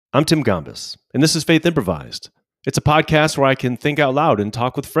I'm Tim Gombis, and this is Faith Improvised. It's a podcast where I can think out loud and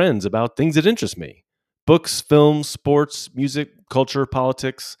talk with friends about things that interest me: books, films, sports, music, culture,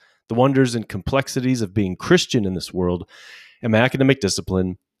 politics, the wonders and complexities of being Christian in this world, and my academic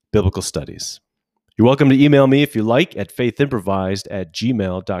discipline, biblical studies. You're welcome to email me if you like at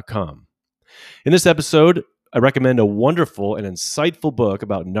faithimprovised@gmail.com. In this episode, I recommend a wonderful and insightful book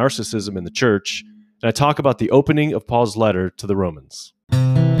about narcissism in the church, and I talk about the opening of Paul's letter to the Romans.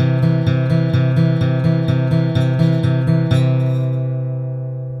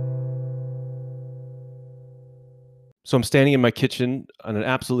 So I'm standing in my kitchen on an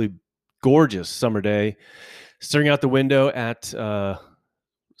absolutely gorgeous summer day, staring out the window at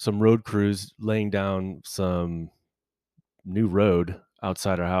some road crews laying down some new road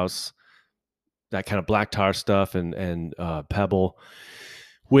outside our house, that kind of black tar stuff and pebble,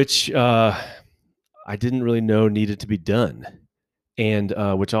 which I didn't really know needed to be done, and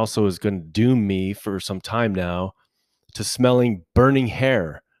which also is going to doom me for some time now to smelling burning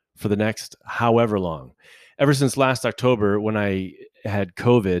hair for the next however long. Ever since last October, when I had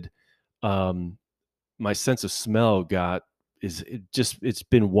COVID, my sense of smell it's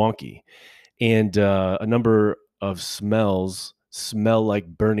been wonky, and a number of smells smell like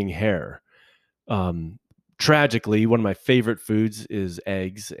burning hair. Tragically, one of my favorite foods is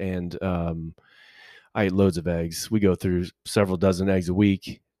eggs, and I eat loads of eggs. We go through several dozen eggs a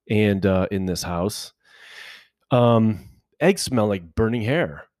week, and in this house, eggs smell like burning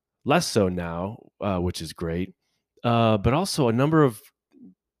hair. Less so now, which is great. But also a number of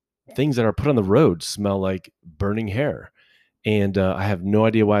things that are put on the road smell like burning hair. And I have no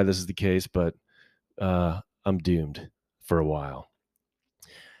idea why this is the case, but I'm doomed for a while.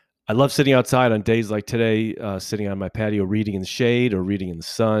 I love sitting outside on days like today, sitting on my patio, reading in the shade or reading in the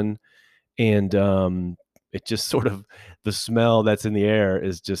sun. And it just sort of, the smell that's in the air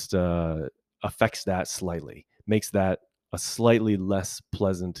is just affects that slightly, makes that a slightly less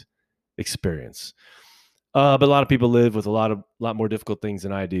pleasant experience. But a lot of people live with a lot more difficult things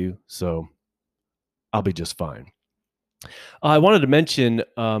than I do, so I'll be just fine. I wanted to mention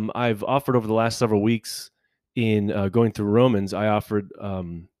I've offered over the last several weeks in going through Romans. I offered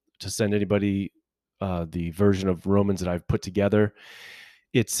to send anybody the version of Romans that I've put together.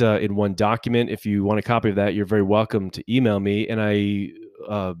 It's in one document. If you want a copy of that, you're very welcome to email me. And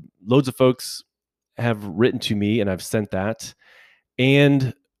loads of folks have written to me, and I've sent that.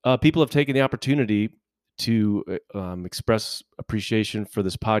 And people have taken the opportunity to express appreciation for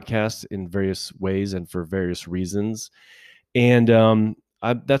this podcast in various ways and for various reasons. And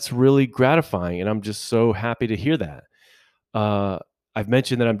that's really gratifying. And I'm just so happy to hear that. I've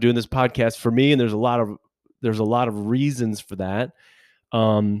mentioned that I'm doing this podcast for me, and there's a lot of reasons for that.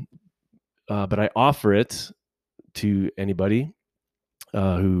 But I offer it to anybody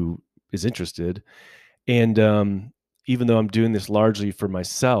who is interested. And even though I'm doing this largely for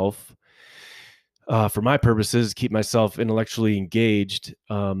myself, for my purposes, keep myself intellectually engaged,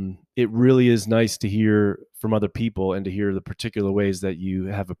 it really is nice to hear from other people and to hear the particular ways that you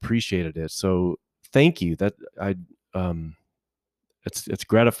have appreciated it. So thank you. It's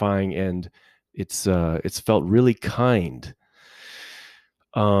gratifying, and it's felt really kind.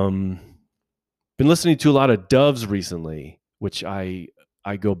 Been listening to a lot of Doves recently, which I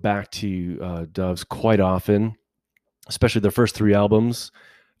go back to Doves quite often, especially their first 3 albums,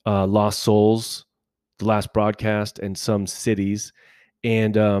 Lost Souls, The Last Broadcast, and Some Cities.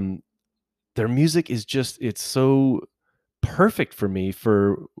 And their music is it's so perfect for me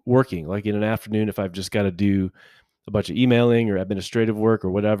for working, like in an afternoon. If I've just got to do a bunch of emailing or administrative work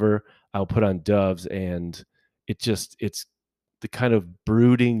or whatever, I'll put on Doves, and it's the kind of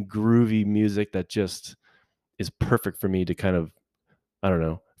brooding, groovy music that just is perfect for me to kind of, I don't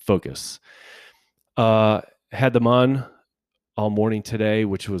know, focus. Had them on all morning today,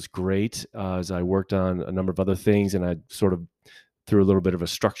 which was great, as I worked on a number of other things, and I sort of threw a little bit of a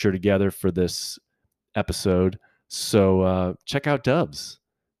structure together for this episode. So check out Doves.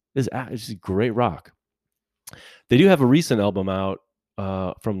 It's great rock. They do have a recent album out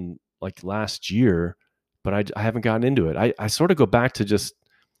from like last year, but I haven't gotten into it. I sort of go back to just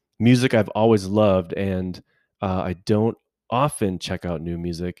music I've always loved, and I don't often check out new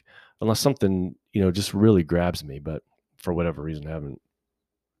music unless something, just really grabs me. But for whatever reason, I haven't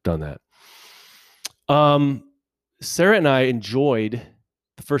done that. Sarah and I enjoyed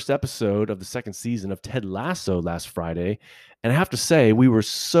the first episode of the second season of Ted Lasso last Friday, and I have to say we were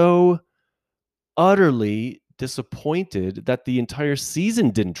so utterly disappointed that the entire season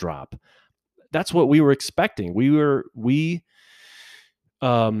didn't drop. That's what we were expecting. We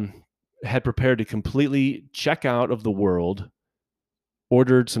had prepared to completely check out of the world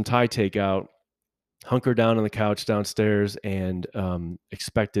ordered some Thai takeout, hunkered down on the couch downstairs, and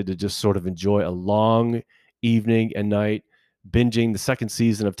expected to just sort of enjoy a long evening and night binging the second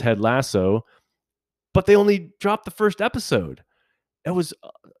season of Ted Lasso. But they only dropped the first episode. It was,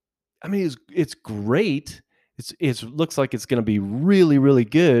 I mean, it's great. It looks like it's going to be really, really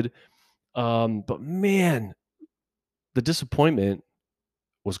good. But man, the disappointment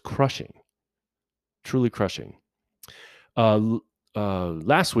was crushing, truly crushing.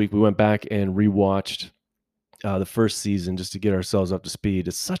 Last week we went back and rewatched the first season just to get ourselves up to speed.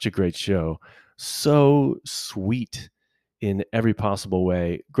 It's such a great show, so sweet in every possible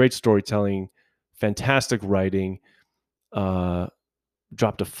way. Great storytelling, fantastic writing.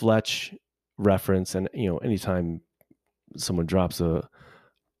 Dropped a Fletch reference, and anytime someone drops a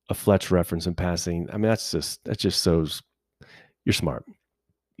Fletch reference in passing, I mean that just shows you're smart.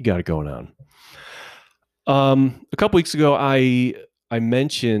 You got it going on. A couple weeks ago, I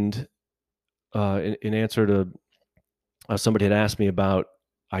mentioned in answer to somebody had asked me about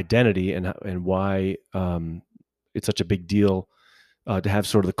identity and why it's such a big deal to have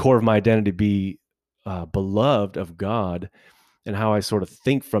sort of the core of my identity be beloved of God, and how I sort of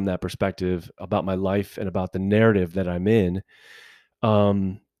think from that perspective about my life and about the narrative that I'm in.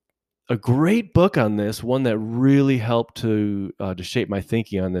 A great book on this, one that really helped to shape my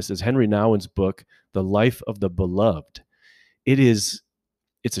thinking on this, is Henry Nouwen's book, The Life of the Beloved. It's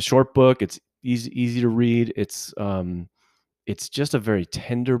a short book. It's easy to read. It's just a very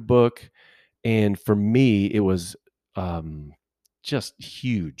tender book. And for me, it was just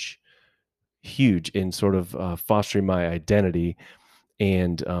huge in sort of fostering my identity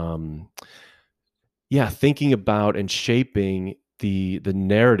and thinking about and shaping the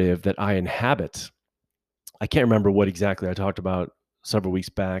narrative that I inhabit. I can't remember what exactly I talked about several weeks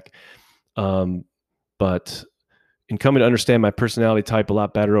back, but in coming to understand my personality type a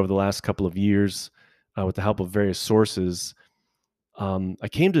lot better over the last couple of years, with the help of various sources, I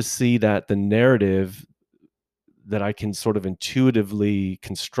came to see that the narrative that I can sort of intuitively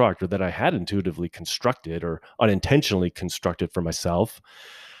construct, or that I had intuitively constructed or unintentionally constructed for myself,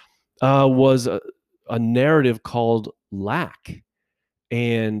 was a narrative called lack,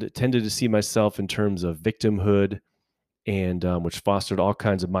 and tended to see myself in terms of victimhood, and which fostered all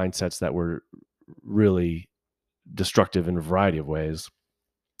kinds of mindsets that were really destructive in a variety of ways.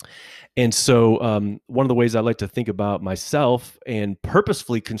 And so one of the ways I like to think about myself and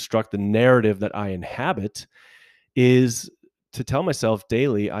purposefully construct the narrative that I inhabit is to tell myself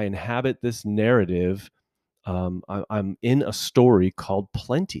daily, I inhabit this narrative. I'm in a story called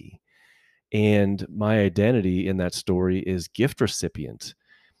plenty. And my identity in that story is gift recipient.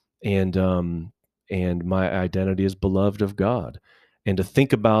 And my identity is beloved of God. And to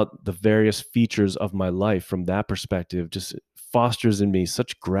think about the various features of my life from that perspective just fosters in me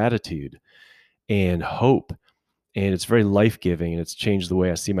such gratitude and hope. And it's very life-giving, and it's changed the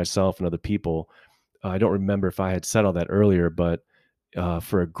way I see myself and other people. I don't remember if I had said all that earlier, but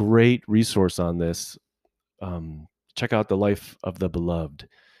for a great resource on this, check out The Life of the Beloved.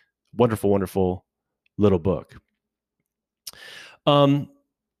 Wonderful, wonderful little book.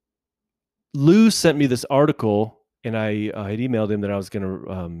 Lou sent me this article, and I had emailed him that I was going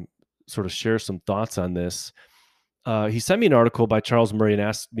to sort of share some thoughts on this. He sent me an article by Charles Murray and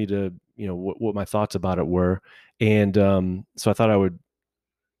asked me to, what my thoughts about it were. And so I thought I would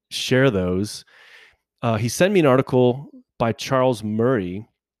share those. He sent me an article by Charles Murray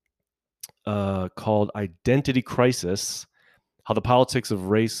called Identity Crisis: How the Politics of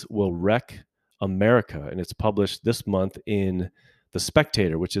Race Will Wreck America. And it's published this month in The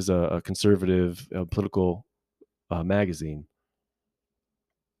Spectator, which is a conservative political magazine.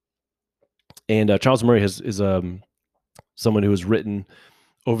 And Charles Murray is someone who has written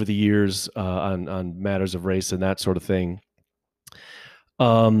over the years on matters of race and that sort of thing.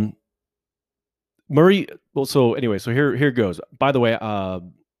 Murray, well, so anyway, so here goes. By the way,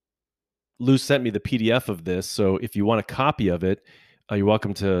 Lou sent me the PDF of this, so if you want a copy of it, you're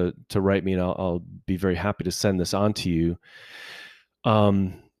welcome to write me, and I'll be very happy to send this on to you.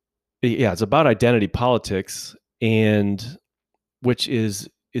 It's about identity politics, and which is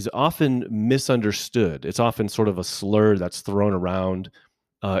often misunderstood. It's often sort of a slur that's thrown around.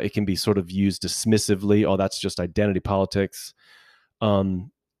 It can be sort of used dismissively. Oh, that's just identity politics.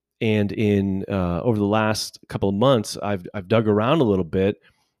 And in over the last couple of months, I've dug around a little bit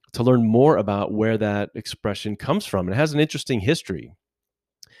to learn more about where that expression comes from. It has an interesting history.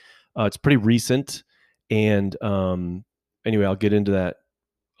 It's pretty recent, and anyway, I'll get into that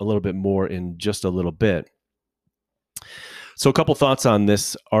a little bit more in just a little bit. So a couple thoughts on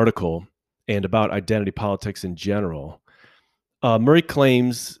this article and about identity politics in general. Murray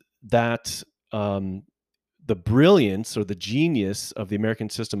claims that um, the brilliance or the genius of the American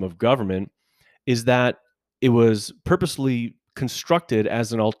system of government is that it was purposely constructed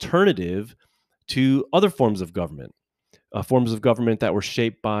as an alternative to other forms of government that were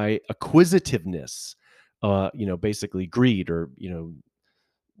shaped by acquisitiveness, basically greed or,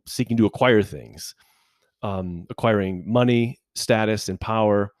 seeking to acquire things, acquiring money, status, and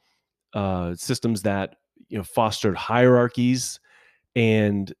power, systems that, fostered hierarchies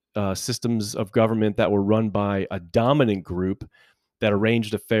and systems of government that were run by a dominant group that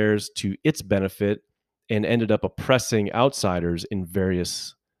arranged affairs to its benefit and ended up oppressing outsiders in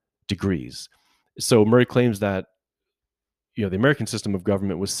various degrees. So Murray claims that the American system of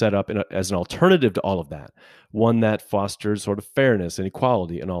government was set up as an alternative to all of that, one that fosters sort of fairness and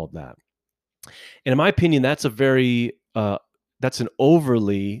equality and all of that. And in my opinion, that's an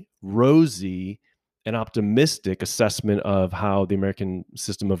overly rosy and optimistic assessment of how the American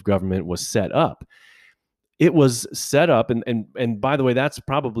system of government was set up. It was set up, and by the way, that's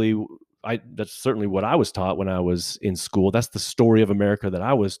certainly what I was taught when I was in school. That's the story of America that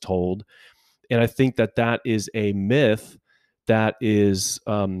I was told, and I think that is a myth that is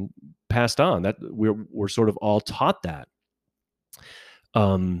passed on. That we're sort of all taught that.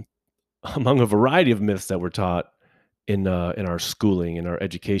 Among a variety of myths that we're taught in our schooling, in our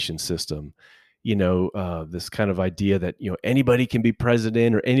education system, this kind of idea that anybody can be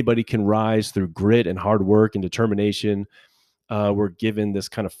president or anybody can rise through grit and hard work and determination. We're given this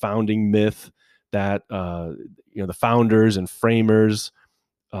kind of founding myth that the founders and framers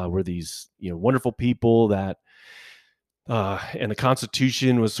were these wonderful people that and the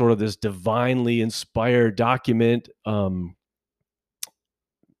Constitution was sort of this divinely inspired document.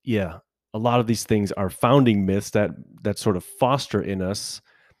 A lot of these things are founding myths that sort of foster in us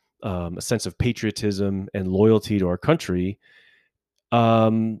a sense of patriotism and loyalty to our country.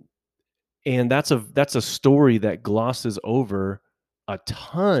 And that's a story that glosses over a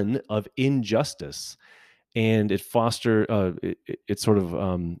ton of injustice, and it sort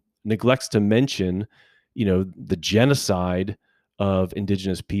of neglects to mention, the genocide of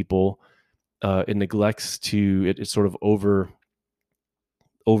indigenous people. It sort of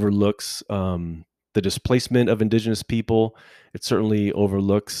overlooks the displacement of indigenous people. It certainly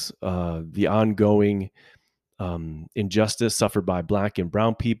overlooks the ongoing injustice suffered by Black and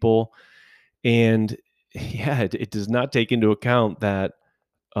brown people. And it does not take into account that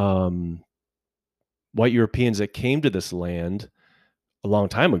white Europeans that came to this land a long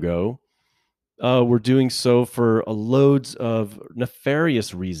time ago were doing so for loads of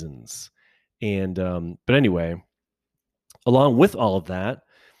nefarious reasons. And but anyway, along with all of that,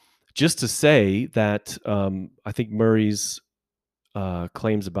 just to say that I think Murray's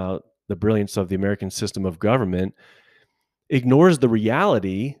claims about the brilliance of the American system of government ignores the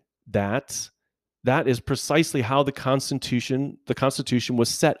reality that is precisely how the Constitution was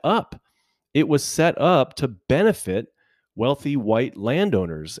set up. It was set up to benefit wealthy white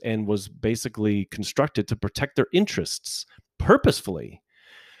landowners and was basically constructed to protect their interests purposefully.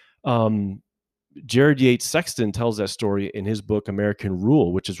 Jared Yates Sexton tells that story in his book American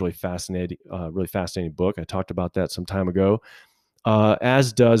Rule, which is really fascinating book. I talked about that some time ago.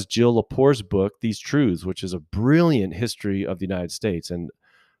 As does Jill Lepore's book, These Truths, which is a brilliant history of the United States. And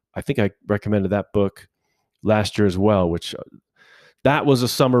I think I recommended that book last year as well, which that was a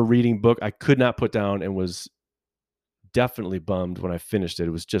summer reading book I could not put down and was definitely bummed when I finished it.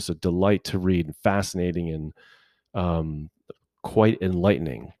 It was just a delight to read and fascinating and quite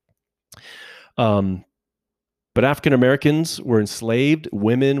enlightening. But African Americans were enslaved.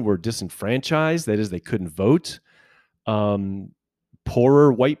 Women were disenfranchised. That is, they couldn't vote.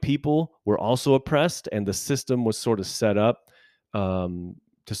 Poorer white people were also oppressed, and the system was sort of set up to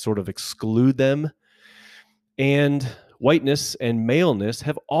sort of exclude them. And whiteness and maleness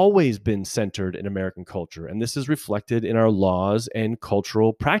have always been centered in American culture, and this is reflected in our laws and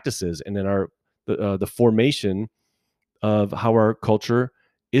cultural practices, and in the formation of how our culture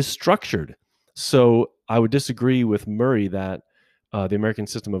is structured. So I would disagree with Murray that the American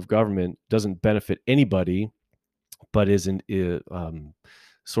system of government doesn't benefit anybody, but isn't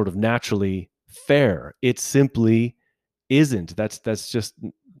sort of naturally fair. It simply isn't.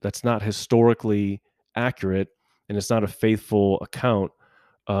 That's not historically accurate, and it's not a faithful account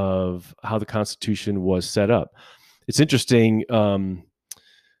of how the Constitution was set up. It's interesting.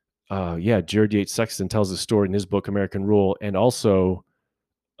 Jared Yates Sexton tells the story in his book American Rule, and also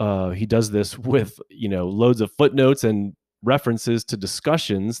he does this with loads of footnotes and references to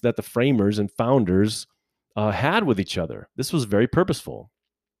discussions that the framers and founders had with each other. This was very purposeful.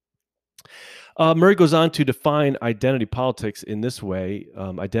 Murray goes on to define identity politics in this way.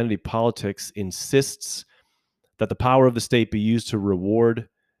 Identity politics insists that the power of the state be used to reward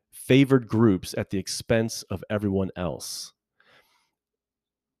favored groups at the expense of everyone else.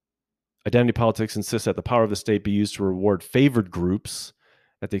 Identity politics insists that the power of the state be used to reward favored groups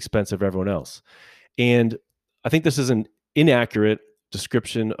at the expense of everyone else. And I think this is an inaccurate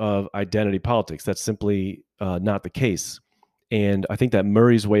description of identity politics. That's simply not the case. And I think that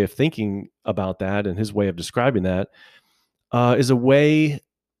Murray's way of thinking about that and his way of describing that is a way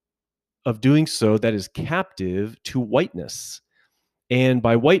of doing so that is captive to whiteness. And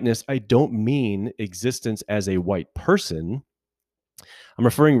by whiteness, I don't mean existence as a white person. I'm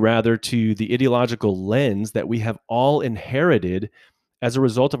referring rather to the ideological lens that we have all inherited as a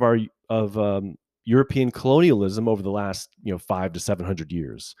result of our European colonialism over the last 500 to 700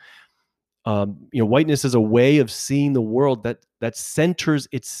 years. Whiteness is a way of seeing the world that centers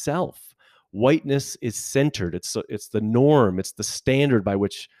itself. Whiteness is centered. It's the norm. It's the standard by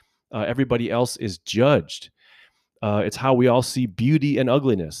which everybody else is judged. It's how we all see beauty and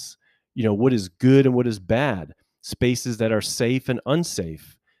ugliness. What is good and what is bad. Spaces that are safe and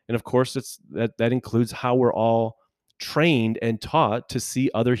unsafe. And of course, that includes how we're all trained and taught to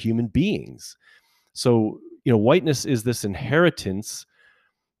see other human beings. So, whiteness is this inheritance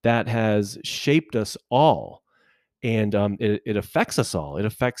that has shaped us all, and it affects us all.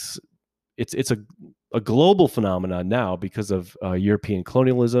 It's a global phenomenon now because of European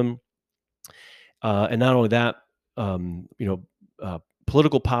colonialism, and not only that,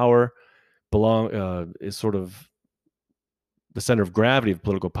 political power is sort of the center of gravity of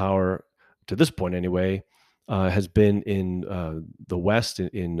political power to this point, anyway, has been in the West,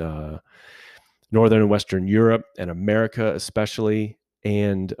 in Northern and Western Europe and America, especially.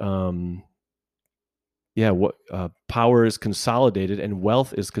 And power is consolidated and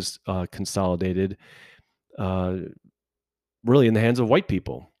wealth is consolidated really in the hands of white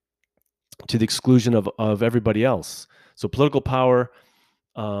people to the exclusion of everybody else. So political power,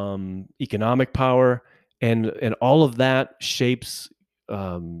 economic power, and all of that shapes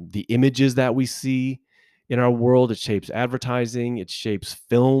the images that we see in our world. It shapes advertising. It shapes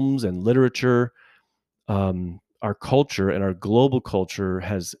films and literature. Our culture and our global culture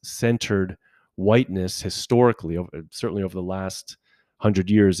has centered whiteness historically, certainly over the last 100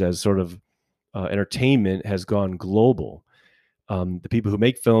 years, as sort of entertainment has gone global. The people who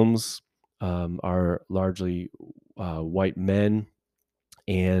make films are largely white men,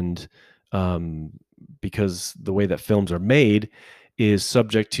 and because the way that films are made is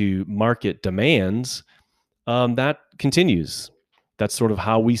subject to market demands, that continues. That's sort of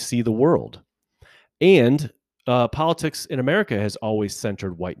how we see the world. And politics in America has always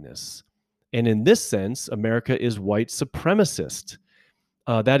centered whiteness. And in this sense, America is white supremacist.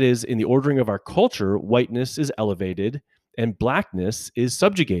 That is, in the ordering of our culture, whiteness is elevated and blackness is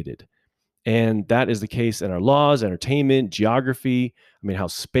subjugated. And that is the case in our laws, entertainment, geography, how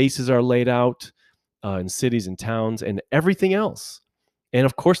spaces are laid out in cities and towns, and everything else. And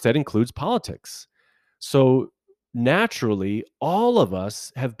of course, that includes politics. So naturally, all of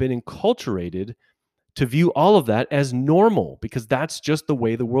us have been enculturated to view all of that as normal, because that's just the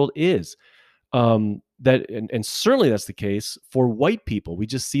way the world is. And certainly that's the case for white people. We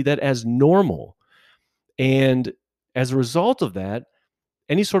just see that as normal. And as a result of that,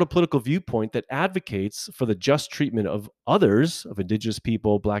 any sort of political viewpoint that advocates for the just treatment of others, of indigenous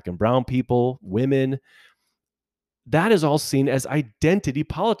people, black and brown people, women, that is all seen as identity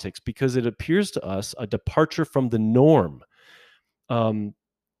politics, because it appears to us a departure from the norm.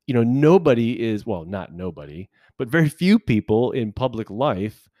 Nobody is, well, not nobody, but very few people in public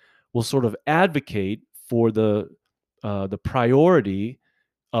life will sort of advocate for the priority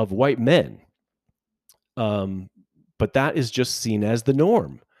of white men. But that is just seen as the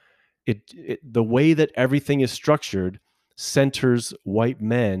norm. The way that everything is structured centers white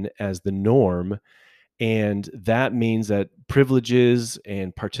men as the norm. And that means that privileges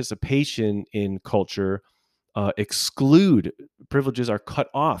and participation in culture privileges are cut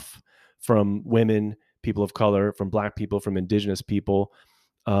off from women, people of color, from black people, from indigenous people.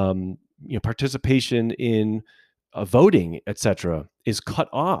 Participation in voting, etc., is cut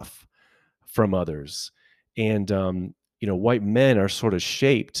off from others. And white men are sort of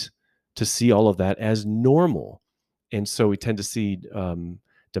shaped to see all of that as normal. And so we tend to see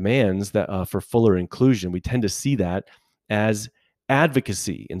demands that for fuller inclusion. We tend to see that as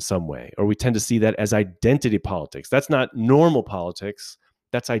advocacy in some way, or we tend to see that as identity politics. That's not normal politics.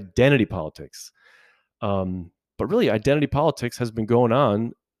 That's identity politics. But really, identity politics has been going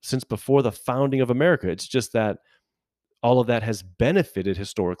on since before the founding of America. It's just that all of that has benefited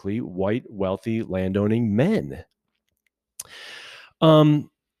historically white, wealthy, landowning men.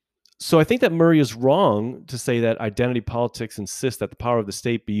 So I think that Murray is wrong to say that identity politics insists that the power of the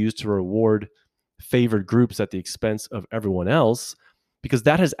state be used to reward favored groups at the expense of everyone else, because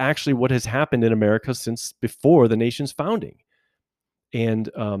that is actually what has happened in America since before the nation's founding. And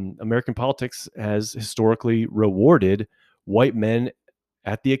American politics has historically rewarded white men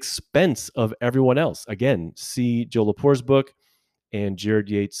at the expense of everyone else. Again, see Joe Lepore's book and Jared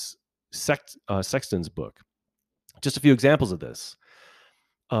Yates' Sexton's book. Just a few examples of this.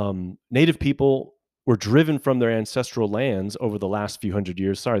 Native people were driven from their ancestral lands over the last few hundred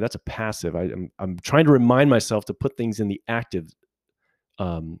years. Sorry, that's a passive. I'm trying to remind myself to put things in the active,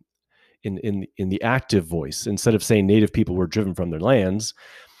 in the active voice instead of saying Native people were driven from their lands.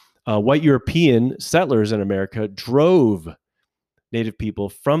 White European settlers in America drove Native people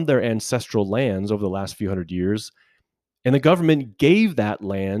from their ancestral lands over the last few hundred years, and the government gave that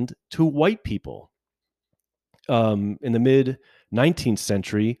land to white people. In the mid 19th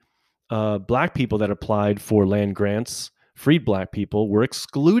century, Black people that applied for land grants, freed Black people, were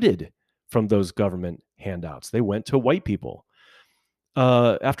excluded from those government handouts. They went to white people.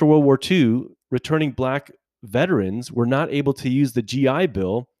 After World War II, returning Black veterans were not able to use the GI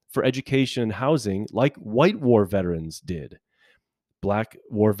Bill for education and housing like white war veterans did. Black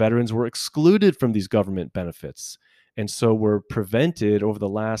war veterans were excluded from these government benefits, and so were prevented over the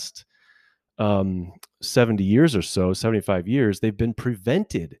last 70 years or so, 75 years, they've been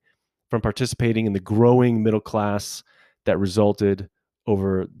prevented from participating in the growing middle class that resulted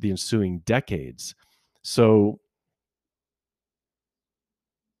over the ensuing decades. So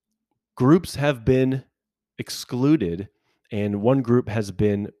groups have been excluded and one group has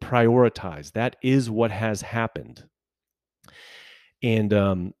been prioritized. That is what has happened.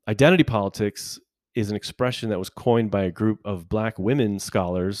 And identity politics is an expression that was coined by a group of Black women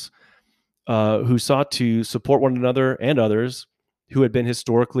scholars who sought to support one another and others who had been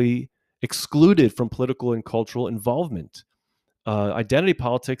historically excluded from political and cultural involvement. Identity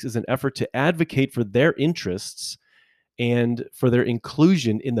politics is an effort to advocate for their interests and for their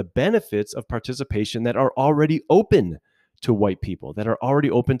inclusion in the benefits of participation that are already open to white people, that are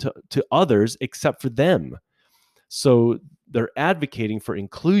already open to others except for them. So they're advocating for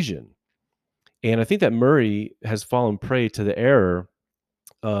inclusion. And I think that Murray has fallen prey to the error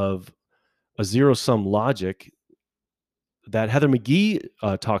of a zero-sum logic that Heather McGhee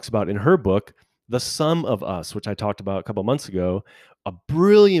talks about in her book, The Sum of Us, which I talked about a couple months ago, a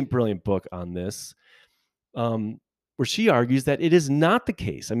brilliant, brilliant book on this, where she argues that it is not the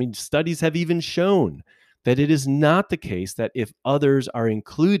case. I mean, studies have even shown that it is not the case that if others are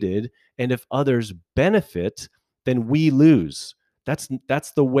included and if others benefit, then we lose. That's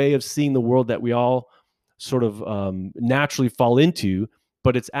the way of seeing the world that we all sort of naturally fall into,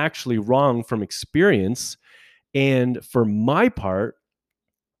 but it's actually wrong from experience. And for my part,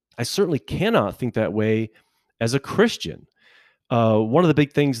 I certainly cannot think that way as a Christian. One of the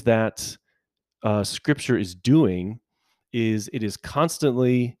big things that Scripture is doing is it is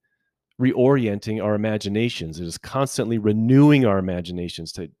constantly reorienting our imaginations. It is constantly renewing our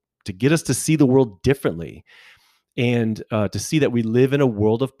imaginations to get us to see the world differently and to see that we live in a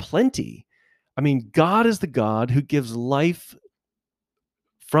world of plenty. I mean, God is the God who gives life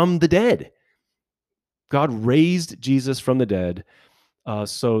from the dead. God raised Jesus from the dead.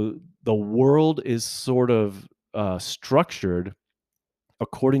 So the world is sort of structured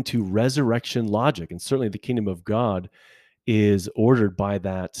according to resurrection logic. And certainly the kingdom of God is ordered by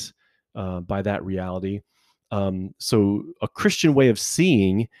that reality. So a Christian way of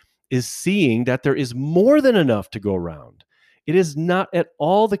seeing is seeing that there is more than enough to go around. It is not at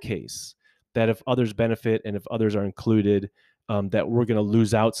all the case that if others benefit and if others are included, that we're going to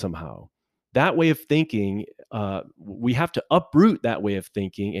lose out somehow. That way of thinking, we have to uproot that way of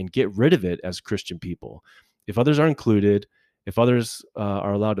thinking and get rid of it as Christian people. If others are included, if others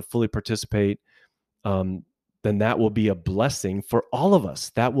are allowed to fully participate, then that will be a blessing for all of us.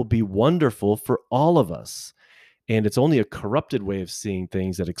 That will be wonderful for all of us. And it's only a corrupted way of seeing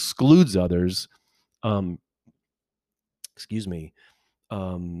things that excludes others, out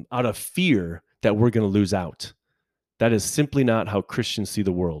of fear that we're going to lose out. That is simply not how Christians see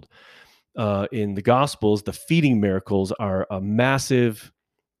the world. In the Gospels, the feeding miracles are a massive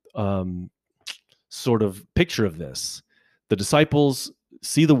sort of picture of this. The disciples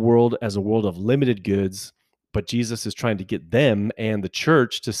see the world as a world of limited goods, but Jesus is trying to get them and the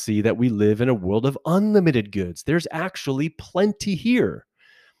church to see that we live in a world of unlimited goods. There's actually plenty here.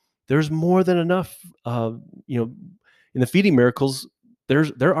 There's more than enough. In the feeding miracles,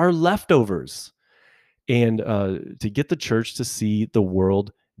 there are leftovers. and to get the church to see the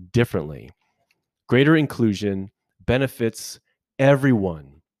world differently. Greater inclusion benefits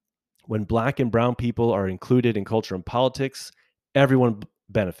everyone. When Black and brown people are included in culture and politics, everyone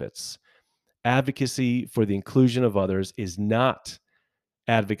benefits. Advocacy for the inclusion of others is not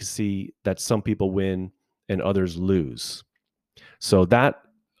advocacy that some people win and others lose. So that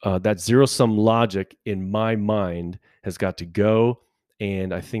zero sum logic in my mind has got to go,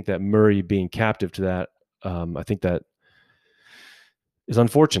 and I think that Murray being captive to that, I think that is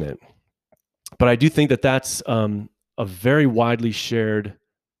unfortunate. But I do think that that's a very widely shared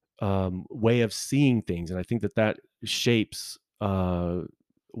way of seeing things, and I think that that shapes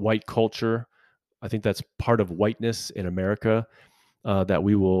white culture. I think that's part of whiteness in America, that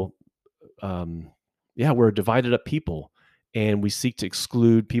we will, we're a divided up people, and we seek to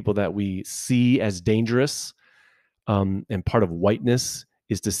exclude people that we see as dangerous. And part of whiteness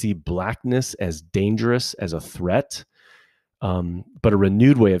is to see Blackness as dangerous, as a threat. But a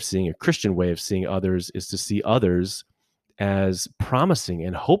renewed way of seeing, a Christian way of seeing others, is to see others as promising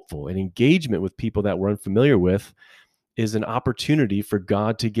and hopeful, and engagement with people that we're unfamiliar with is an opportunity for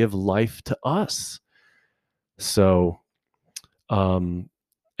God to give life to us. So, and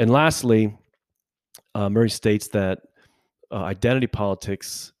lastly, Murray states that identity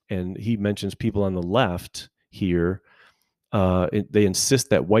politics, and he mentions people on the left here, they insist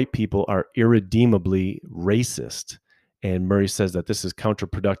that white people are irredeemably racist. And Murray says that this is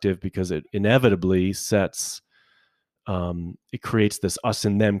counterproductive because it inevitably it creates this us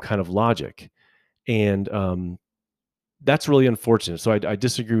and them kind of logic. And that's really unfortunate. So I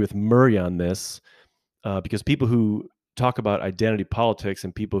disagree with Murray on this, because people who talk about identity politics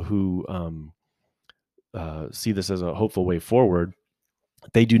and people who see this as a hopeful way forward,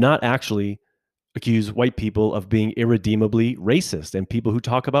 they do not actually accuse white people of being irredeemably racist. And people who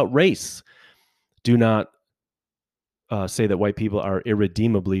talk about race do not say that white people are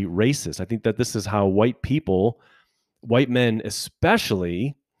irredeemably racist. I think that this is how white people, white men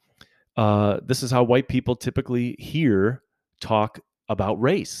especially, this is how white people typically hear talk about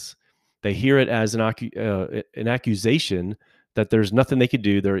race. They hear it as an accusation that there's nothing they could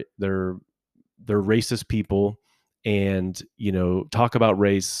do. They're racist people, and talk about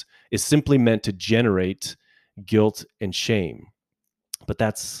race is simply meant to generate guilt and shame. But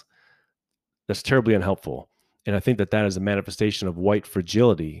that's terribly unhelpful, and I think that that is a manifestation of white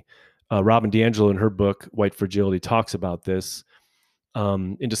fragility. Robin DiAngelo, in her book White Fragility, talks about this.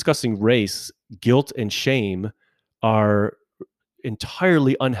 In discussing race, guilt and shame are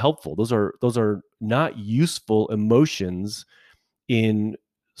entirely unhelpful. Those are not useful emotions in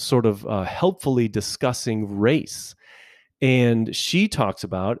sort of helpfully discussing race. And she talks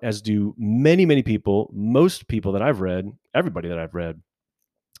about, as do many people, most people that I've read, everybody that I've read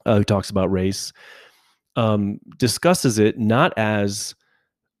who talks about race, discusses it not as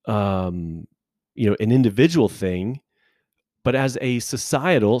an individual thing, but as a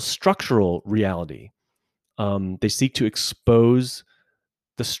societal structural reality. They seek to expose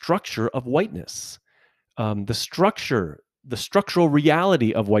the structure of whiteness, the structural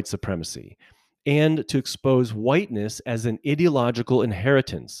reality of white supremacy, and to expose whiteness as an ideological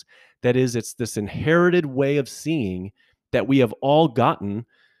inheritance. That is, it's this inherited way of seeing that we have all gotten,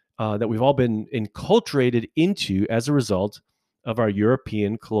 that we've all been enculturated into as a result of our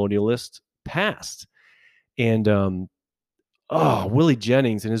European colonialist past. And Willie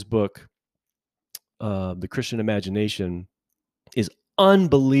Jennings, in his book, The Christian Imagination, is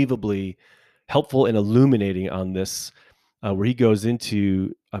unbelievably helpful and illuminating on this, where he goes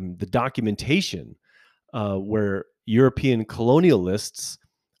into the documentation where European colonialists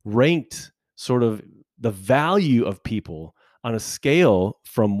ranked sort of the value of people on a scale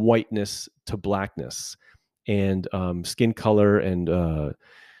from whiteness to blackness, and skin color, and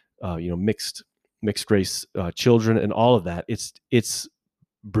mixed race children, and all of that. It's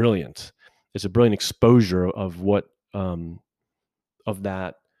brilliant. It's a brilliant exposure of what of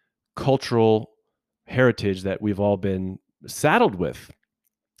that cultural heritage that we've all been saddled with.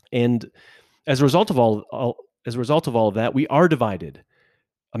 And as a result of all of that, we are divided.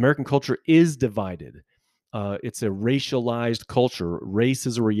 American culture is divided. It's a racialized culture. Race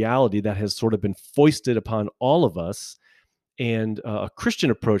is a reality that has sort of been foisted upon all of us. And a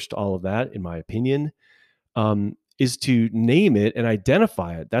Christian approach to all of that, in my opinion, is to name it and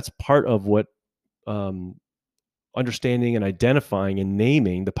identify it. That's part of what understanding and identifying and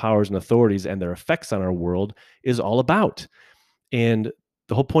naming the powers and authorities and their effects on our world is all about. And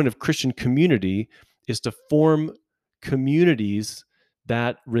the whole point of Christian community is to form communities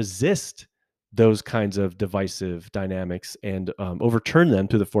that resist those kinds of divisive dynamics, and overturn them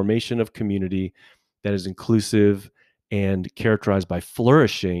through the formation of community that is inclusive and characterized by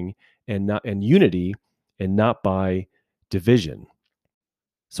flourishing and unity, and not by division.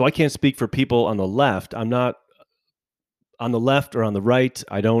 So I can't speak for people on the left. I'm not on the left or on the right.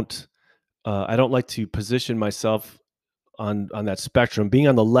 I don't like to position myself on that spectrum. Being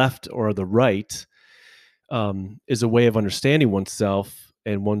on the left or the right is a way of understanding oneself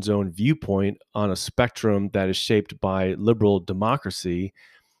and one's own viewpoint on a spectrum that is shaped by liberal democracy.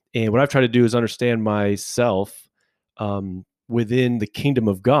 And what I've tried to do is understand myself within the kingdom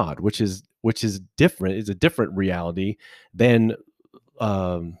of God, which is different. Is a different reality than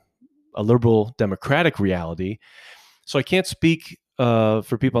um, a liberal democratic reality. So I can't speak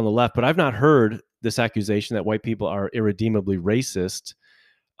for people on the left, but I've not heard this accusation that white people are irredeemably racist.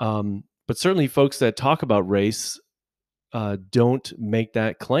 But certainly, folks that talk about race don't make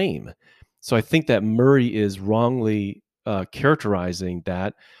that claim. So I think that Murray is wrongly characterizing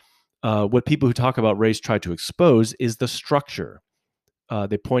that. What people who talk about race try to expose is the structure.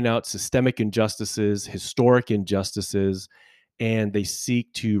 They point out systemic injustices, historic injustices, and they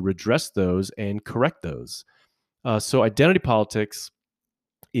seek to redress those and correct those. So identity politics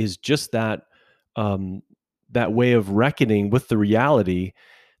is just um, that way of reckoning with the reality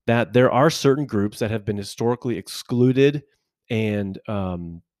that there are certain groups that have been historically excluded and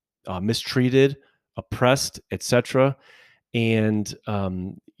mistreated, oppressed, etc. And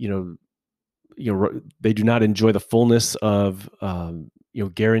they do not enjoy the fullness of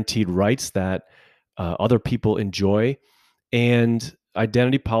guaranteed rights that other people enjoy. And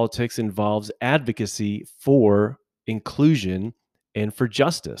identity politics involves advocacy for inclusion and for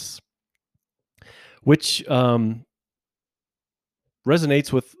justice, which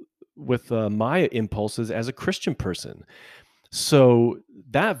resonates with my impulses as a Christian person. So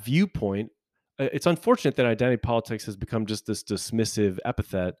that viewpoint, it's unfortunate that identity politics has become just this dismissive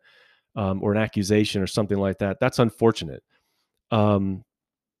epithet or an accusation or something like that. That's unfortunate. Um,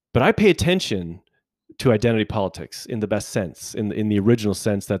 but I pay attention to identity politics in the best sense, in the original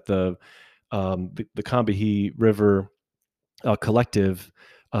sense that the Combahee River Collective,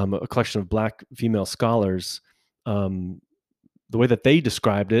 a collection of Black female scholars, um, the way that they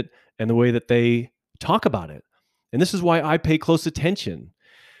described it and the way that they talk about it. And this is why I pay close attention.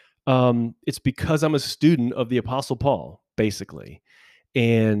 It's because I'm a student of the Apostle Paul, basically.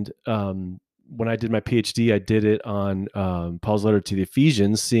 And when I did my PhD, I did it on Paul's letter to the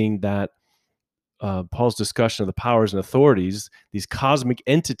Ephesians, seeing that Paul's discussion of the powers and authorities, these cosmic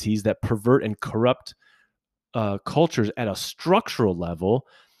entities that pervert and corrupt cultures at a structural level,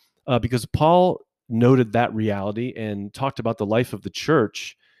 because Paul noted that reality and talked about the life of the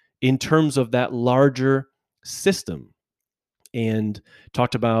church in terms of that larger system, and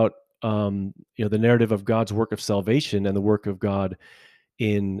talked about the narrative of God's work of salvation and the work of God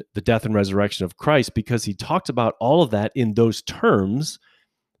in the death and resurrection of Christ. Because he talked about all of that in those terms,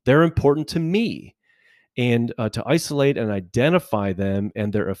 they're important to me. And to isolate and identify them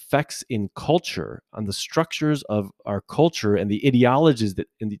and their effects in culture, on the structures of our culture and the ideologies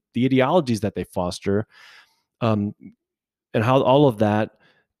that they foster, um, and how all of that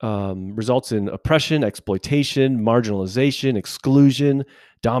results in oppression, exploitation, marginalization, exclusion,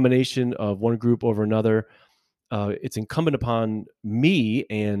 domination of one group over another. It's incumbent upon me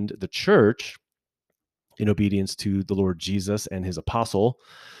and the church, in obedience to the Lord Jesus and his apostle,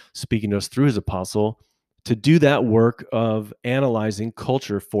 speaking to us through his apostle, to do that work of analyzing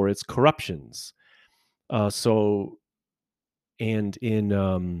culture for its corruptions. So, and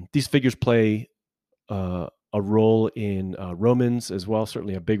in these figures play a role in Romans as well,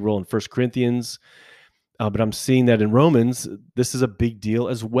 certainly a big role in First Corinthians. But I'm seeing that in Romans, this is a big deal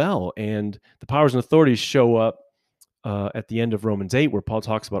as well. And the powers and authorities show up at the end of Romans 8, where Paul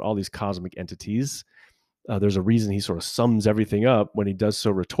talks about all these cosmic entities. There's a reason he sort of sums everything up when he does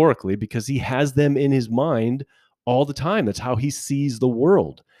so rhetorically, because he has them in his mind all the time. That's how he sees the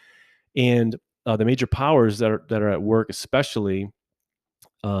world. And the major powers that are at work, especially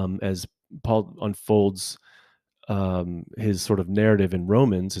as Paul unfolds his sort of narrative in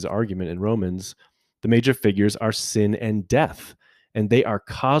Romans, his argument in Romans, the major figures are sin and death. And they are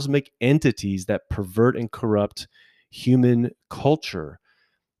cosmic entities that pervert and corrupt human culture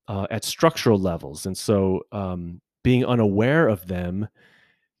at structural levels. And so being unaware of them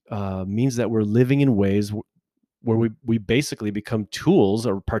means that we're living in ways where we basically become tools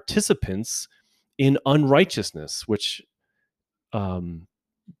or participants in unrighteousness, which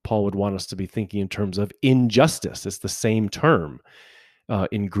Paul would want us to be thinking in terms of injustice. It's the same term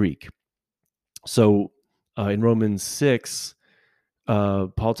in Greek. So in Romans 6,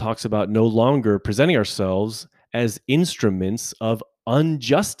 Paul talks about no longer presenting ourselves as instruments of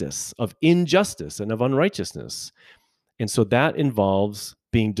injustice, and of unrighteousness. And so that involves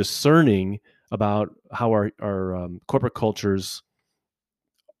being discerning about how our corporate cultures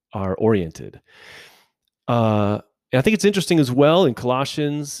are oriented. And I think it's interesting as well in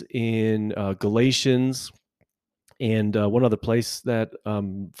Colossians, in Galatians, and one other place that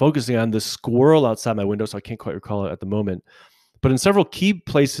focusing on the squirrel outside my window, so I can't quite recall it at the moment. But in several key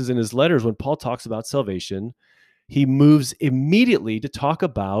places in his letters, when Paul talks about salvation, he moves immediately to talk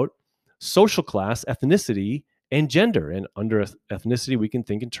about social class, ethnicity, and gender. And under ethnicity, we can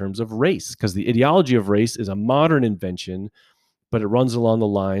think in terms of race, because the ideology of race is a modern invention, but it runs along the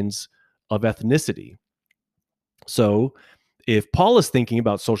lines of ethnicity. So if Paul is thinking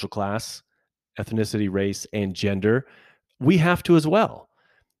about social class, ethnicity, race, and gender, we have to as well.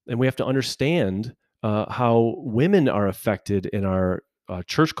 And we have to understand how women are affected in our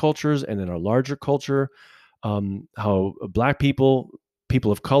church cultures and in our larger culture, how Black people,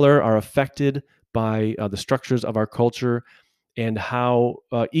 people of color are affected by the structures of our culture, and how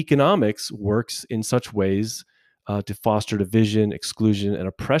economics works in such ways to foster division, exclusion, and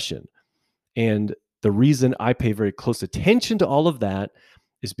oppression. And the reason I pay very close attention to all of that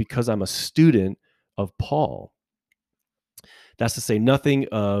is because I'm a student of Paul. That's to say nothing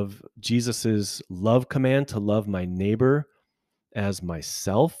of Jesus's love command to love my neighbor as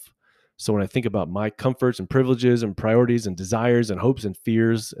myself. So when I think about my comforts and privileges and priorities and desires and hopes and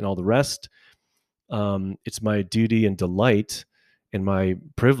fears and all the rest, it's my duty and delight and my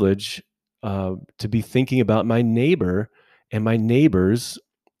privilege to be thinking about my neighbor and my neighbors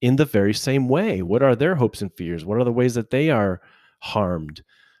in the very same way. What are their hopes and fears? What are the ways that they are harmed?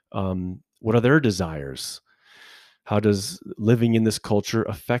 What are their desires? How does living in this culture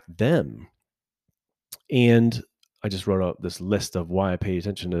affect them? And I just wrote out this list of why I pay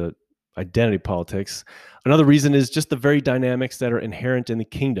attention to identity politics. Another reason is just the very dynamics that are inherent in the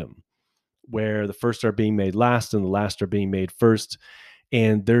kingdom, where the first are being made last and the last are being made first.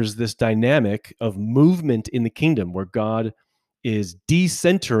 And there's this dynamic of movement in the kingdom where God is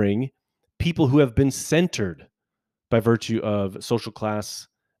decentering people who have been centered by virtue of social class,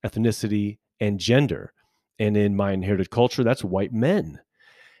 ethnicity, and gender. And in my inherited culture, that's white men.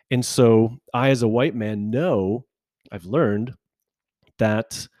 And so I, as a white man, know, I've learned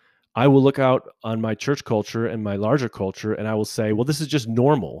that I will look out on my church culture and my larger culture, and I will say, well, this is just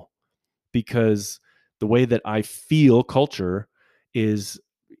normal, because the way that I feel culture is,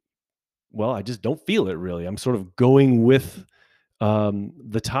 well, I just don't feel it really. I'm sort of going with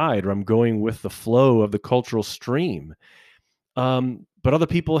the tide, or I'm going with the flow of the cultural stream. But other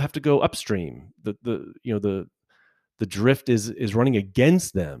people have to go upstream. The drift is running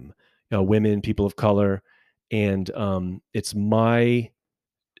against them. Women, people of color, and it's my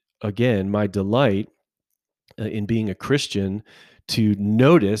delight in being a Christian to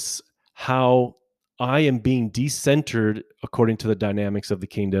notice how I am being decentered according to the dynamics of the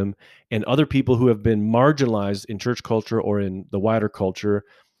kingdom, and other people who have been marginalized in church culture or in the wider culture,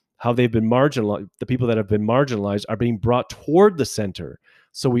 how they've been marginalized. The people that have been marginalized are being brought toward the center.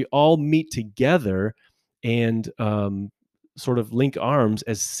 So we all meet together and sort of link arms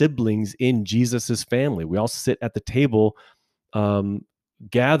as siblings in Jesus's family. We all sit at the table,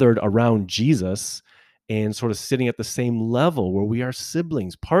 gathered around Jesus, and sort of sitting at the same level where we are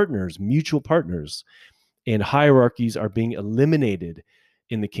siblings, partners, mutual partners, and hierarchies are being eliminated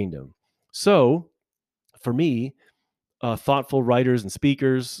in the kingdom. So for me, thoughtful writers and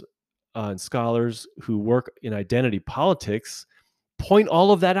speakers and scholars who work in identity politics point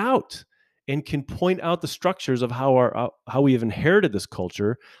all of that out and can point out the structures of how we have inherited this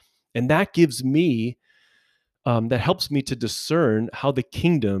culture. And that gives me, that helps me to discern how the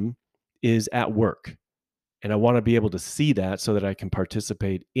kingdom is at work. And I want to be able to see that so that I can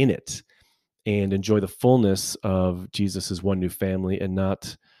participate in it and enjoy the fullness of Jesus's one new family, and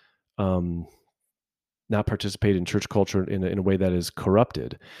not participate in church culture in a way that is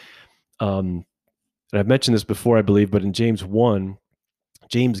corrupted. And I've mentioned this before, I believe, but in James 1,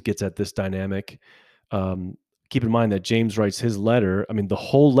 James gets at this dynamic. Keep in mind that James writes his letter. I mean, the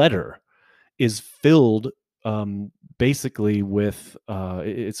whole letter is filled basically with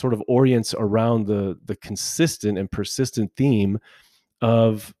it sort of orients around the consistent and persistent theme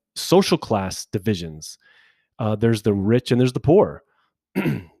of social class divisions. There's the rich and there's the poor.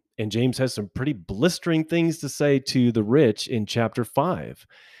 And James has some pretty blistering things to say to the rich in chapter 5.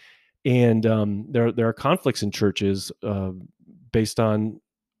 And there are conflicts in churches based on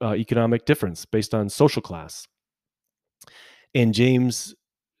economic difference, based on social class. And James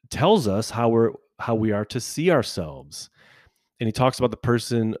tells us how we are to see ourselves. And he talks about the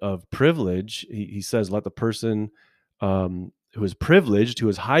person of privilege. He says, let the person who is privileged, who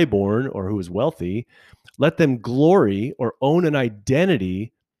is highborn, or who is wealthy, let them glory or own an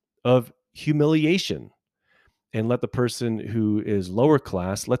identity of humiliation. And let the person who is lower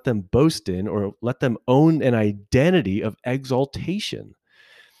class, let them boast in or let them own an identity of exaltation.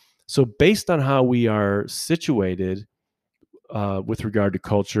 So, based on how we are situated with regard to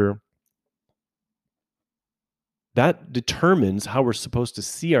culture, that determines how we're supposed to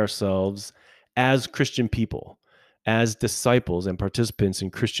see ourselves as Christian people, as disciples and participants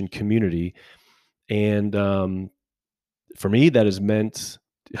in Christian community. And for me, that has meant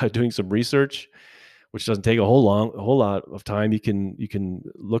doing some research, which doesn't take a whole lot of time. You can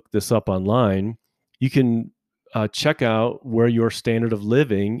look this up online. You can check out where your standard of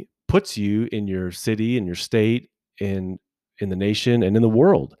living puts you in your city, in your state, in the nation, and in the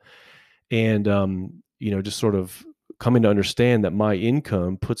world. And just sort of coming to understand that my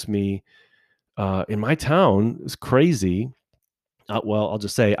income puts me in my town is crazy. Well, I'll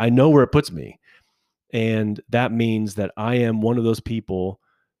just say I know where it puts me, and that means that I am one of those people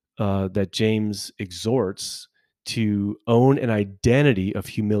that James exhorts to own an identity of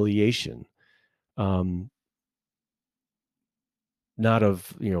humiliation, um, not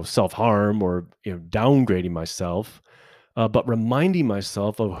of self harm or downgrading myself, but reminding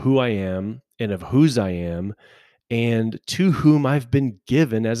myself of who I am and of whose I am, and to whom I've been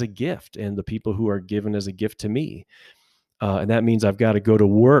given as a gift, and the people who are given as a gift to me. And that means I've got to go to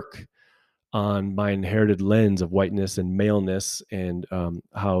work on my inherited lens of whiteness and maleness, and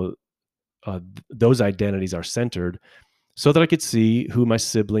how those identities are centered, so that I could see who my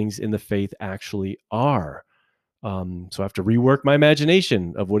siblings in the faith actually are. So I have to rework my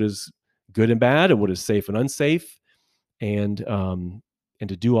imagination of what is good and bad, and what is safe and unsafe, and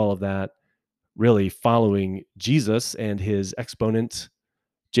to do all of that, really following Jesus and his exponent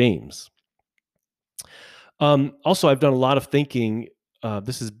James. Also, I've done a lot of thinking.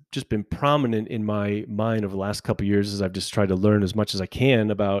 This has just been prominent in my mind over the last couple of years as I've just tried to learn as much as I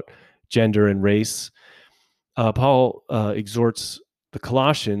can about gender and race. Paul exhorts the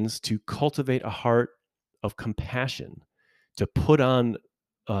Colossians to cultivate a heart of compassion, to put on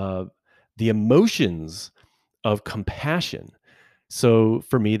uh, the emotions of compassion. So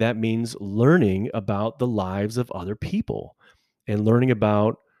for me, that means learning about the lives of other people and learning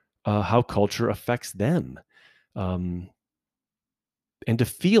about how culture affects them, um, and to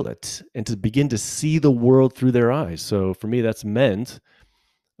feel it and to begin to see the world through their eyes. So for me, that's meant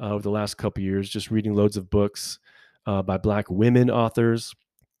over the last couple of years, just reading loads of books by Black women authors,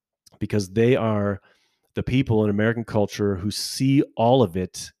 because they are the people in American culture who see all of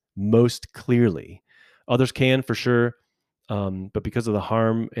it most clearly. Others can, for sure, but because of the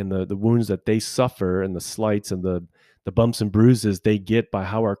harm and the wounds that they suffer, and the slights and the bumps and bruises they get by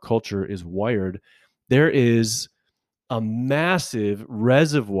how our culture is wired, there is a massive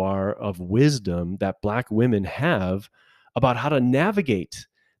reservoir of wisdom that Black women have about how to navigate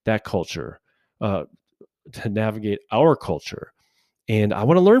that culture, uh, to navigate our culture. And I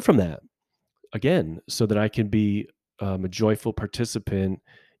want to learn from that again, so that I can be a joyful participant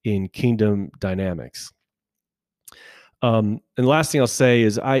in kingdom dynamics. And the last thing I'll say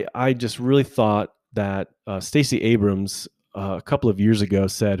is I just really thought that Stacey Abrams a couple of years ago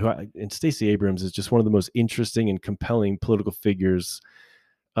said, and Stacey Abrams is just one of the most interesting and compelling political figures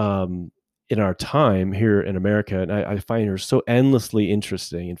in our time here in America, and I find her so endlessly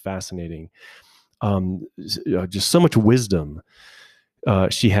interesting and fascinating. Just so much wisdom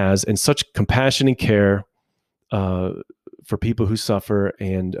she has, and such compassion and care uh, for people who suffer,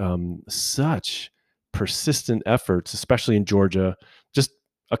 and such persistent efforts, especially in Georgia. Just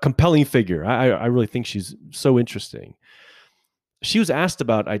a compelling figure. I really think she's so interesting. She was asked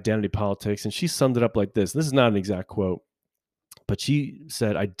about identity politics, and she summed it up like this. This is not an exact quote, but she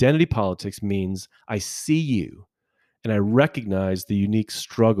said, "Identity politics means I see you and I recognize the unique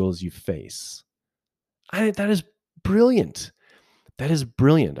struggles you face." That is brilliant. That is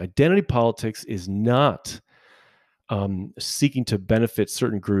brilliant. Identity politics is not seeking to benefit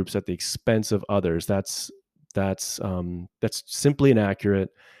certain groups at the expense of others. That's simply inaccurate,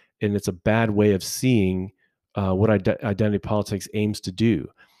 and it's a bad way of seeing what identity politics aims to do.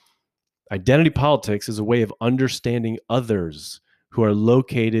 Identity politics is a way of understanding others who are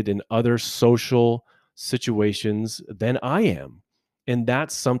located in other social situations than I am, and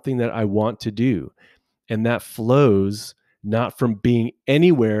that's something that I want to do. And that flows not from being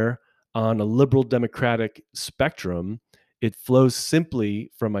anywhere on a liberal democratic spectrum. It flows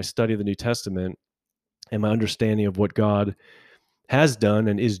simply from my study of the New Testament and my understanding of what God has done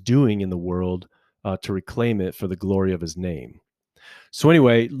and is doing in the world to reclaim it for the glory of his name. So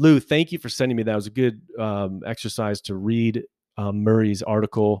anyway, Lou, thank you for sending me that. It was a good exercise to read Murray's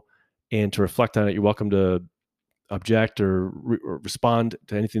article and to reflect on it. You're welcome to object or respond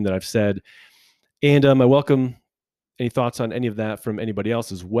to anything that I've said. And I welcome any thoughts on any of that from anybody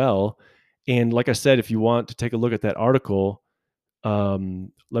else as well. And like I said, if you want to take a look at that article, let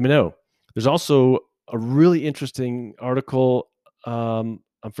me know. There's also a really interesting article. I'm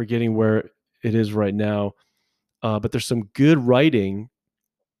forgetting where it is right now, but there's some good writing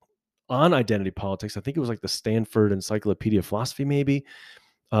on identity politics. I think it was like the Stanford Encyclopedia of Philosophy, maybe.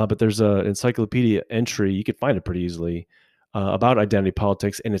 But there's an encyclopedia entry, you could find it pretty easily, about identity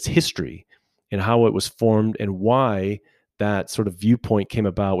politics and its history and how it was formed and why that sort of viewpoint came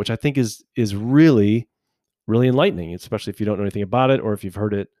about, which I think is really, really enlightening, especially if you don't know anything about it or if you've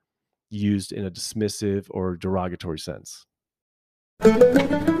heard it used in a dismissive or derogatory sense.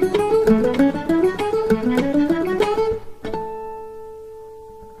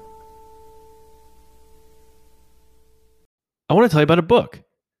 I want to tell you about a book.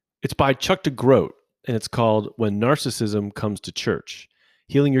 It's by Chuck DeGroat, and it's called When Narcissism Comes to Church,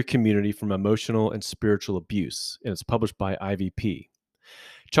 Healing Your Community from Emotional and Spiritual Abuse, and it's published by IVP.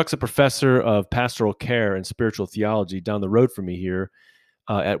 Chuck's a professor of pastoral care and spiritual theology down the road from me here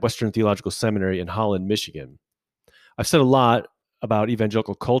at Western Theological Seminary in Holland, Michigan. I've said a lot about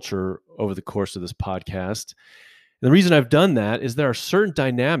evangelical culture over the course of this podcast. And the reason I've done that is there are certain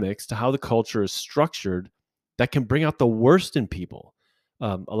dynamics to how the culture is structured that can bring out the worst in people,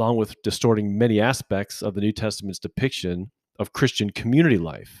 along with distorting many aspects of the New Testament's depiction of Christian community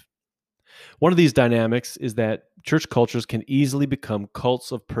life. One of these dynamics is that church cultures can easily become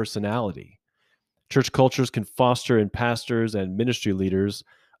cults of personality. Church cultures can foster in pastors and ministry leaders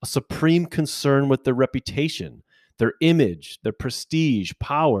a supreme concern with their reputation, their image, their prestige,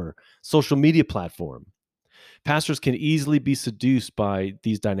 power, social media platform. Pastors can easily be seduced by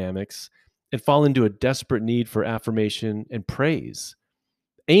these dynamics and fall into a desperate need for affirmation and praise.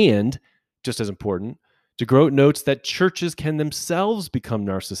 And, just as important, DeGroat notes that churches can themselves become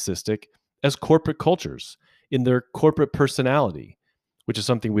narcissistic as corporate cultures in their corporate personality, which is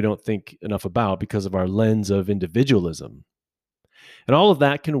something we don't think enough about because of our lens of individualism. And all of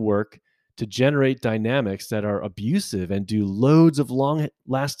that can work to generate dynamics that are abusive and do loads of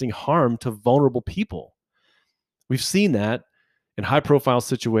long-lasting harm to vulnerable people. We've seen that in high-profile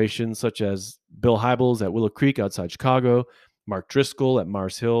situations such as Bill Hybels at Willow Creek outside Chicago, Mark Driscoll at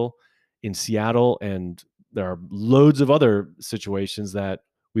Mars Hill in Seattle, and there are loads of other situations that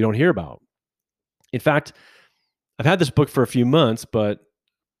we don't hear about. In fact, I've had this book for a few months, but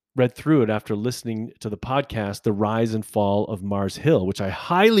read through it after listening to the podcast, The Rise and Fall of Mars Hill, which I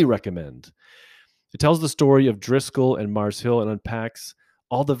highly recommend. It tells the story of Driscoll and Mars Hill and unpacks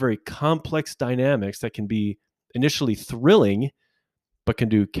all the very complex dynamics that can be initially thrilling, but can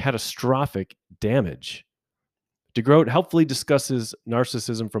do catastrophic damage. DeGroat helpfully discusses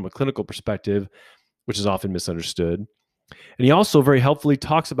narcissism from a clinical perspective, which is often misunderstood. And he also very helpfully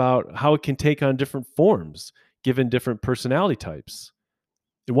talks about how it can take on different forms, given different personality types.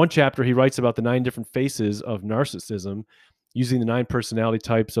 In one chapter, he writes about the 9 different faces of narcissism using the 9 personality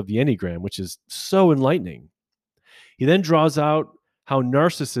types of the Enneagram, which is so enlightening. He then draws out how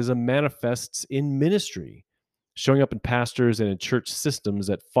narcissism manifests in ministry, showing up in pastors and in church systems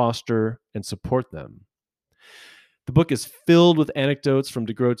that foster and support them. The book is filled with anecdotes from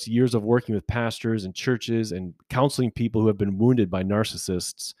DeGroat's years of working with pastors and churches and counseling people who have been wounded by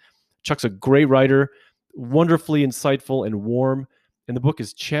narcissists. Chuck's a great writer, wonderfully insightful and warm, and the book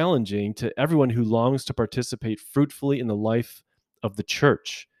is challenging to everyone who longs to participate fruitfully in the life of the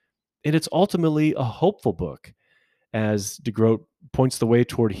church. And it's ultimately a hopeful book, as DeGroat points the way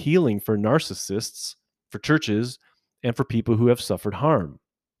toward healing for narcissists, for churches, and for people who have suffered harm.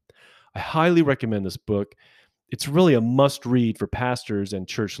 I highly recommend this book. It's really a must-read for pastors and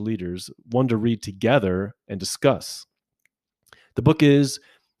church leaders, one to read together and discuss. The book is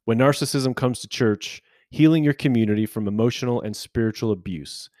When Narcissism Comes to Church, Healing Your Community from Emotional and Spiritual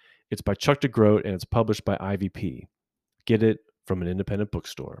Abuse. It's by Chuck DeGroat, and it's published by IVP. Get it from an independent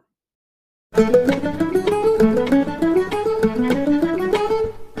bookstore.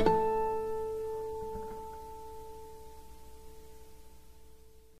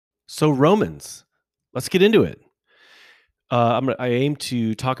 So Romans, let's get into it. I aim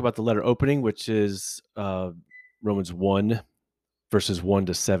to talk about the letter opening, which is Romans 1, verses 1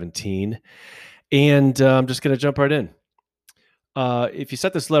 to 17. And I'm just going to jump right in. If you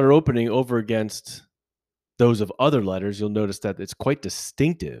set this letter opening over against those of other letters, you'll notice that it's quite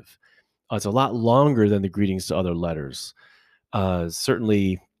distinctive. It's a lot longer than the greetings to other letters.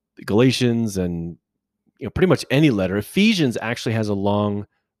 Certainly Galatians and pretty much any letter. Ephesians actually has a long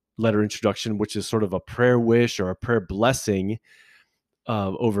letter introduction, which is sort of a prayer wish or a prayer blessing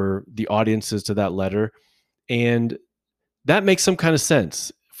over the audiences to that letter. And that makes some kind of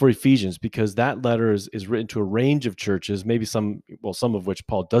sense for Ephesians, because that letter is written to a range of churches, maybe some of which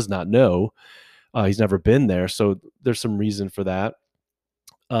Paul does not know. He's never been there. So there's some reason for that.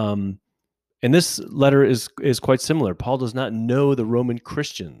 And this letter is quite similar. Paul does not know the Roman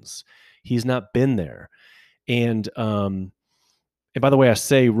Christians. He's not been there. And by the way, I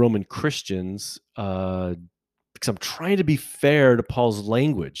say Roman Christians because I'm trying to be fair to Paul's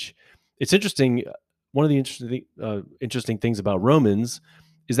language. It's interesting. One of the interesting things about Romans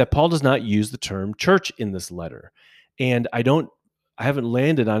is that Paul does not use the term church in this letter. And I haven't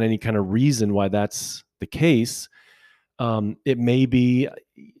landed on any kind of reason why that's the case. It may be,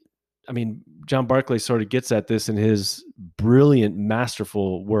 John Barclay sort of gets at this in his brilliant,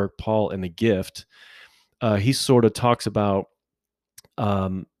 masterful work, Paul and the Gift. He sort of talks about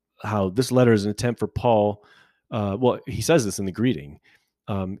how this letter is an attempt for Paul. He says this in the greeting.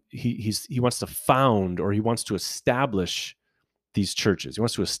 He wants to found, or he wants to establish these churches. He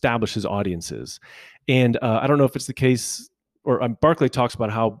wants to establish his audiences. And I don't know if it's the case, or Barclay talks about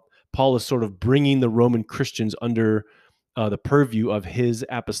how Paul is sort of bringing the Roman Christians under the purview of his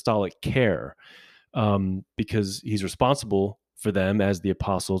apostolic care, because he's responsible for them as the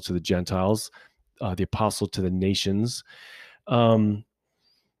apostle to the Gentiles, the apostle to the nations. I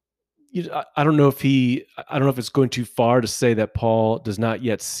don't know if it's going too far to say that Paul does not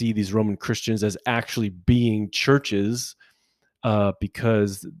yet see these Roman Christians as actually being churches,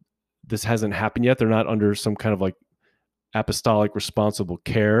 because this hasn't happened yet. They're not under some kind of like apostolic responsible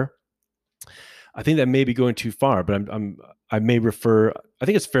care. I think that may be going too far, but I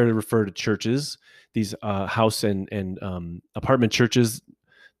think it's fair to refer to churches, these house and apartment churches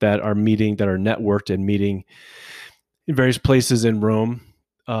that are networked and meeting in various places in Rome.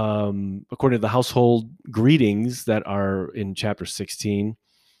 According to the household greetings that are in chapter 16,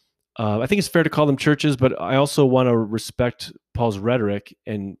 I think it's fair to call them churches, but I also want to respect Paul's rhetoric,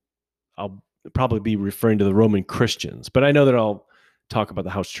 and I'll probably be referring to the Roman Christians, but I know that I'll talk about the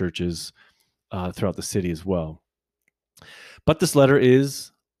house churches throughout the city as well. But this letter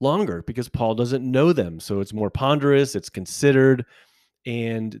is longer because Paul doesn't know them, so it's more ponderous, it's considered,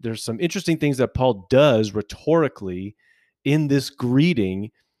 and there's some interesting things that Paul does rhetorically in this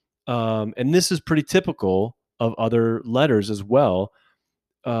greeting, and this is pretty typical of other letters as well.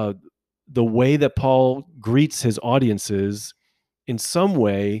 The way that Paul greets his audiences in some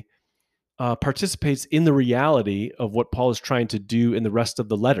way participates in the reality of what Paul is trying to do in the rest of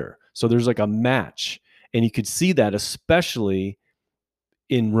the letter. So there's like a match, and you could see that especially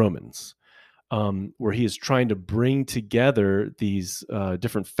in Romans, where he is trying to bring together these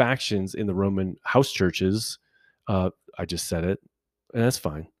different factions in the Roman house churches. I just said it, and that's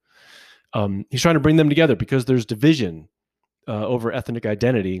fine. He's trying to bring them together because there's division over ethnic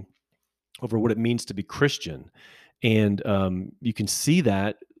identity, over what it means to be Christian. And you can see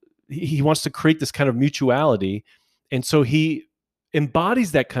that he wants to create this kind of mutuality. And so he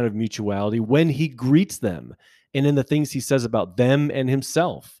embodies that kind of mutuality when he greets them, and in the things he says about them and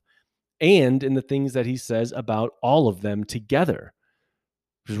himself, and in the things that he says about all of them together,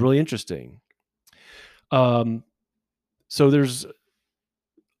 which is really interesting. So there's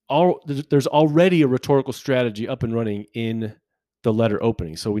already a rhetorical strategy up and running in the letter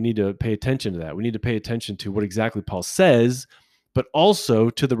opening. So we need to pay attention to that. We need to pay attention to what exactly Paul says, but also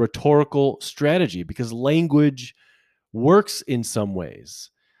to the rhetorical strategy, because language works in some ways.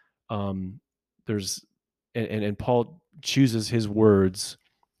 And Paul chooses his words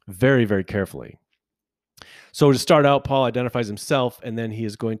very, very carefully. So to start out, Paul identifies himself, and then he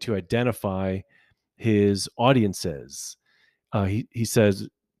is going to identify his audiences. He says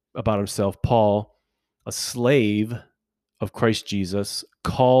about himself, Paul, a slave of Christ Jesus,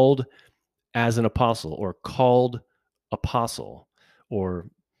 called as an apostle, or called apostle, or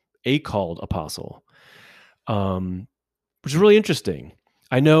a called apostle, which is really interesting.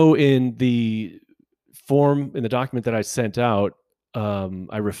 I know in the document that I sent out,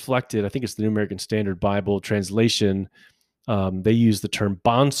 I reflected, I think it's the New American Standard Bible translation. They use the term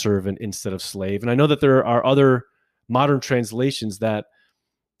bondservant instead of slave. And I know that there are other modern translations that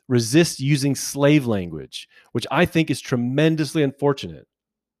resist using slave language, which I think is tremendously unfortunate.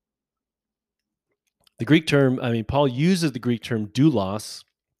 The Greek term, Paul uses the Greek term doulos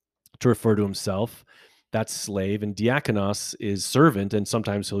to refer to himself. That's slave, and diakonos is servant, and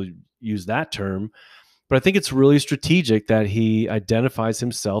sometimes he'll use that term. But I think it's really strategic that he identifies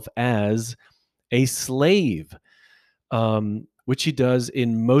himself as a slave, which he does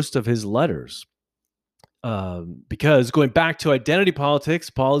in most of his letters. Because going back to identity politics,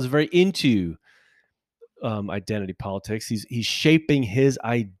 Paul is very into identity politics. He's shaping his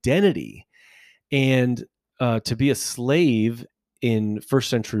identity, and to be a slave in first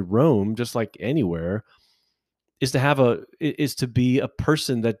century Rome, just like anywhere, is to be a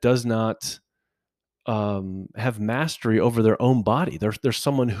person that does not have mastery over their own body. There's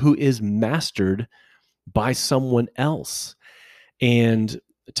someone who is mastered by someone else, and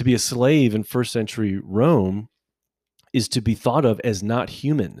to be a slave in first century Rome is to be thought of as not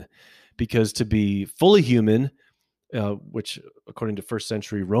human, because to be fully human, which according to first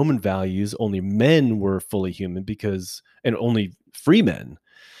century Roman values, only men were fully human, and only free men.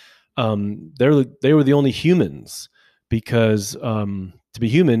 They were the only humans, because to be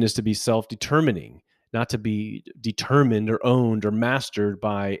human is to be self-determining, not to be determined or owned or mastered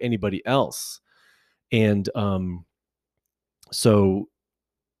by anybody else. And so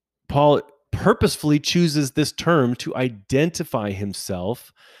Paul purposefully chooses this term to identify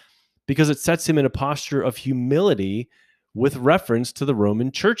himself, because it sets him in a posture of humility with reference to the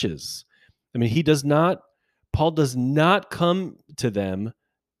Roman churches. I mean, Paul does not come to them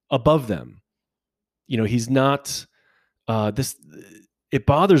above them. He's not it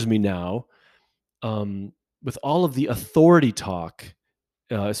bothers me now, with all of the authority talk,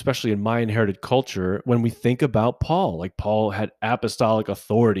 especially in my inherited culture, when we think about Paul. Like, Paul had apostolic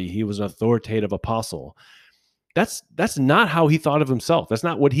authority. He was an authoritative apostle. That's not how he thought of himself. That's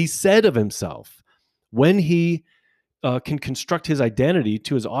not what he said of himself. When he can construct his identity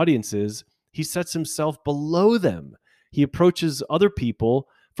to his audiences, he sets himself below them. He approaches other people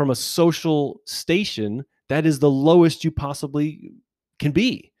from a social station that is the lowest you possibly can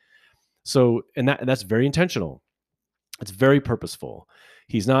be. So, and that's very intentional. It's very purposeful.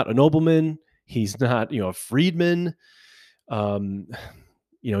 He's not a nobleman. He's not, a freedman.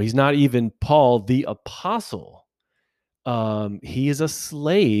 He's not even Paul the apostle. He is a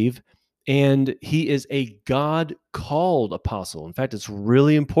slave, and he is a God-called apostle. In fact, it's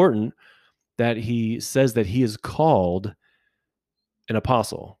really important that he says that he is called an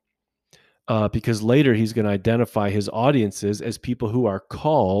apostle, because later he's going to identify his audiences as people who are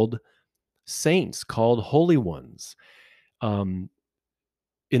called saints, called holy ones. In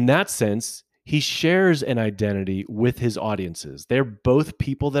that sense, he shares an identity with his audiences. They're both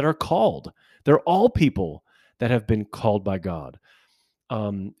people that are called. They're all people that have been called by God.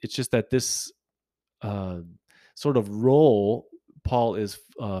 It's just that this sort of role Paul is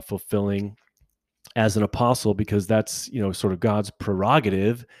fulfilling as an apostle, because that's, sort of God's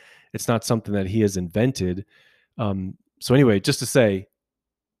prerogative. It's not something that he has invented. So anyway, just to say,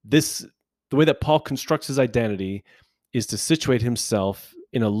 the way that Paul constructs his identity is to situate himself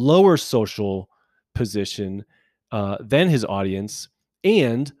in a lower social position than his audience,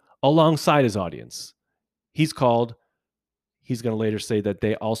 and alongside his audience. He's called. He's going to later say that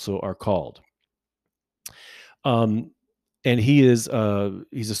they also are called. And he's a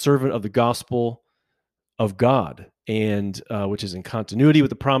servant of the gospel of God, and which is in continuity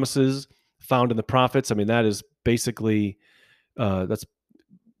with the promises found in the prophets. I mean, that is basically that's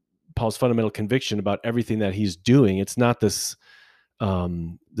Paul's fundamental conviction about everything that he's doing. It's not this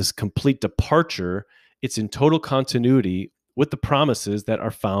complete departure. It's in total continuity with the promises that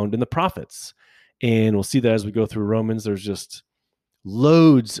are found in the prophets. And we'll see that as we go through Romans. There's just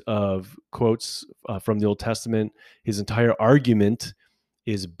loads of quotes from the Old Testament. His entire argument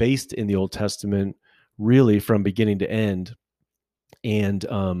is based in the Old Testament, really from beginning to end. And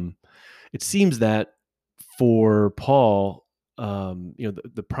it seems that for Paul,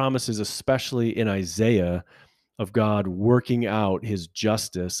 the promises, especially in Isaiah, of God working out his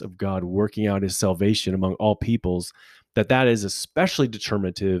justice, of God working out his salvation among all peoples, that is especially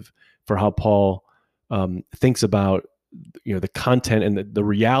determinative for how Paul thinks about the content and the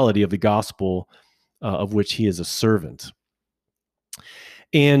reality of the gospel of which he is a servant.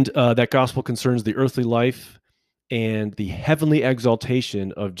 And that gospel concerns the earthly life and the heavenly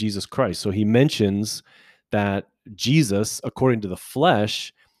exaltation of Jesus Christ. So he mentions that Jesus, according to the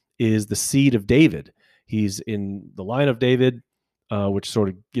flesh, is the seed of David. He's in the line of David, which sort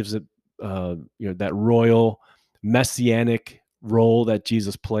of gives it that royal messianic role that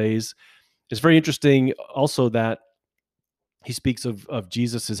Jesus plays. It's very interesting also that he speaks of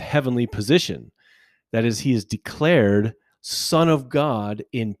Jesus's heavenly position. That is, he is declared Son of God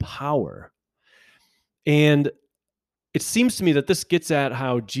in power. And it seems to me that this gets at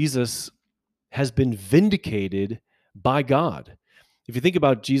how Jesus has been vindicated by God. If you think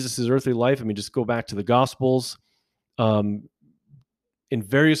about Jesus's earthly life, I mean, just go back to the Gospels. In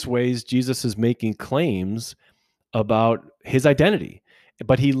various ways, Jesus is making claims about his identity.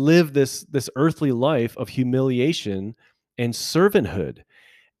 but he lived this earthly life of humiliation and servanthood.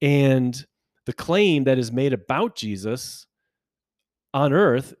 And the claim that is made about Jesus on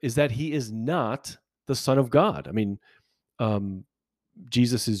earth is that he is not the Son of God. I mean, um,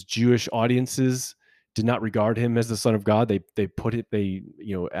 Jesus's Jewish audiences did not regard him as the Son of God. They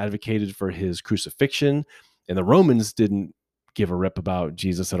advocated for his crucifixion, and the Romans didn't give a rip about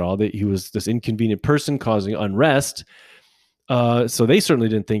Jesus at all. He was this inconvenient person causing unrest. So they certainly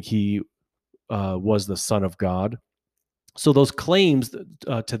didn't think he was the Son of God. So those claims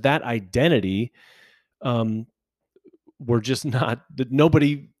to that identity um, were just not.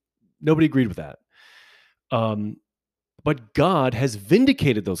 Nobody agreed with that. But God has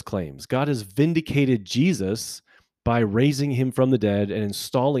vindicated those claims. God has vindicated Jesus by raising him from the dead and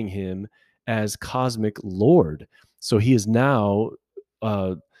installing him as cosmic Lord. So he is now,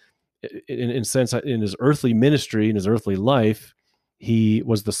 in a sense, in his earthly ministry, in his earthly life, he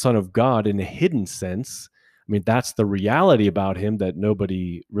was the Son of God in a hidden sense. I mean, that's the reality about him that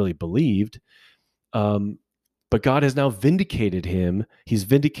nobody really believed. But God has now vindicated him. He's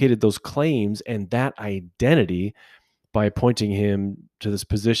vindicated those claims and that identity by appointing him to this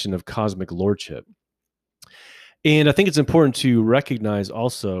position of cosmic lordship. And I think it's important to recognize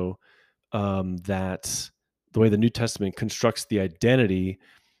also that the way the New Testament constructs the identity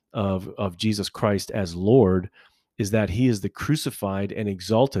of Jesus Christ as Lord is that he is the crucified and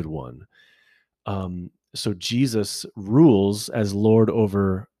exalted one. So Jesus rules as Lord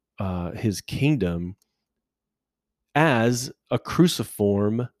over his kingdom as a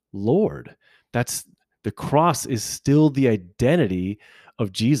cruciform Lord. That's the cross is still the identity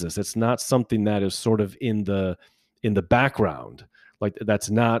of Jesus. It's not something that is sort of in the background. Like that's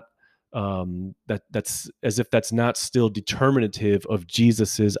not that's as if that's not still determinative of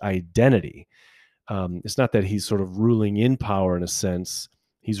Jesus's identity. It's not that he's sort of ruling in power in a sense.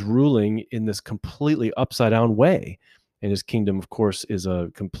 He's ruling in this completely upside down way. And his kingdom, of course, is a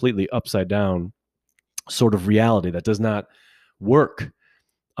completely upside down sort of reality that does not work.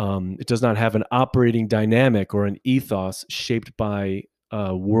 It does not have an operating dynamic or an ethos shaped by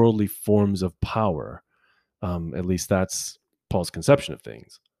worldly forms of power. At least that's Paul's conception of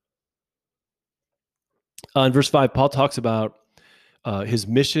things. In verse 5, Paul talks about his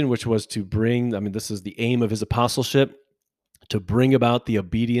mission, which was to bring, this is the aim of his apostleship, to bring about the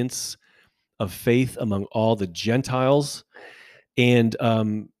obedience of faith among all the Gentiles. And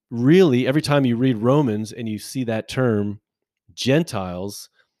really, every time you read Romans and you see that term, Gentiles,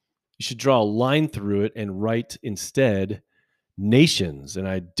 you should draw a line through it and write instead nations. And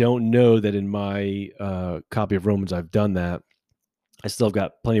I don't know that in my copy of Romans I've done that. I still have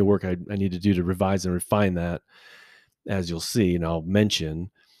got plenty of work I need to do to revise and refine that, as you'll see, and I'll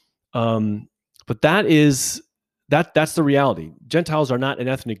mention. But that's the reality. Gentiles are not an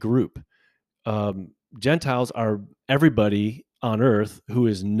ethnic group. Gentiles are everybody on earth who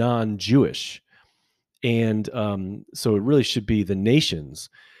is non-Jewish. And so it really should be the nations,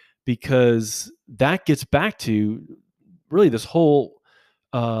 because that gets back to really this whole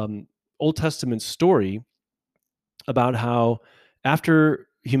Old Testament story about how after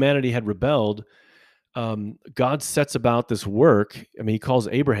humanity had rebelled, God sets about this work. He calls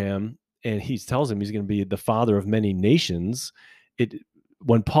Abraham and he tells him he's going to be the father of many nations.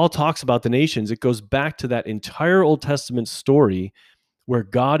 When Paul talks about the nations, it goes back to that entire Old Testament story where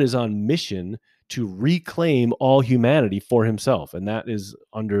God is on mission to reclaim all humanity for himself. And that is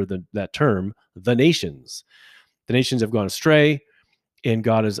under that term, the nations. The nations have gone astray, and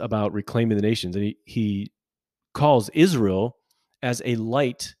God is about reclaiming the nations. And he calls Israel as a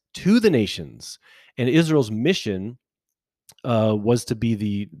light to the nations. And Israel's mission was to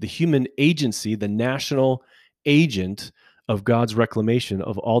be the human agency, the national agent of God's reclamation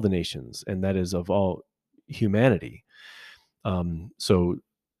of all the nations, and that is of all humanity. So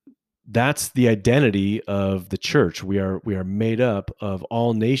that's the identity of the church. We are made up of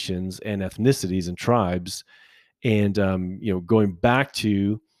all nations and ethnicities and tribes. And going back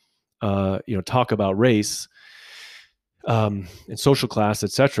to talk about race and social class,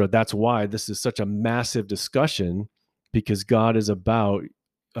 etc. That's why this is such a massive discussion, because God is about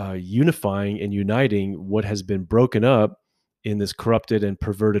unifying and uniting what has been broken up in this corrupted and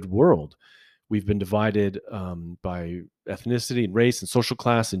perverted world. We've been divided by ethnicity and race and social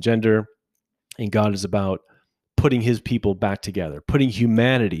class and gender, and God is about putting his people back together, putting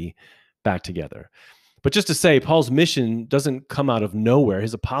humanity back together. But just to say, Paul's mission doesn't come out of nowhere.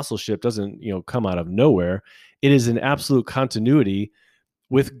 His apostleship doesn't, come out of nowhere. It is in absolute continuity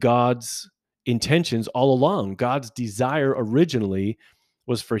with God's intentions all along. God's desire originally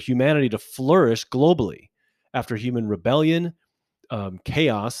was for humanity to flourish globally. After human rebellion,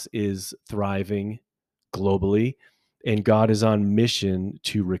 chaos is thriving globally, and God is on mission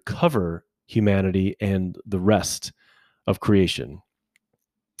to recover humanity and the rest of creation.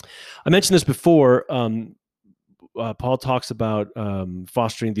 I mentioned this before. Paul talks about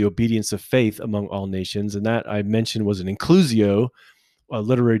fostering the obedience of faith among all nations, and that I mentioned was an inclusio, a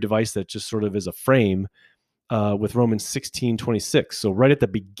literary device that just sort of is a frame with Romans 16:26. So right at the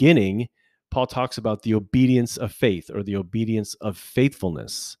beginning, Paul talks about the obedience of faith, or the obedience of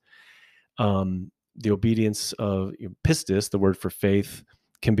faithfulness. The obedience of pistis, the word for faith,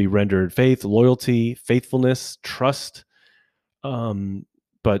 can be rendered faith, loyalty, faithfulness, trust.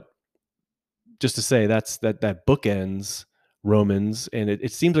 But just to say, that bookends Romans, and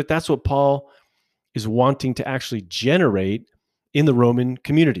it seems like that's what Paul is wanting to actually generate in the Roman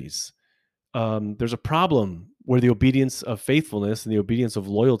communities. There's a problem where the obedience of faithfulness and the obedience of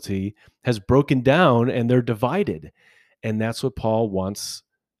loyalty has broken down, and they're divided, and that's what Paul wants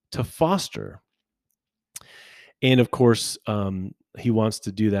to foster. And of course, he wants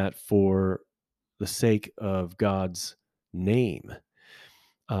to do that for the sake of God's name,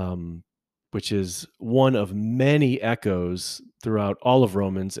 which is one of many echoes throughout all of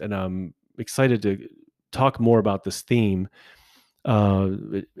Romans. And I'm excited to talk more about this theme.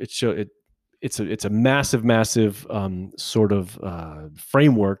 It's a massive sort of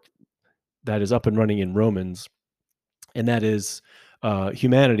framework that is up and running in Romans, and that is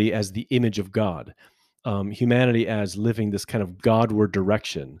humanity as the image of God. Humanity as living this kind of Godward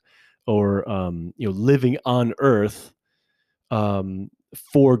direction, or living on earth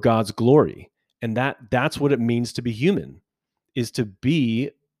for God's glory, and that's what it means to be human. Is to be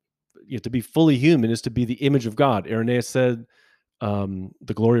fully human, is to be the image of God. Irenaeus said,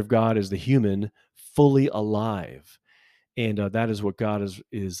 "The glory of God is the human fully alive," and that is what God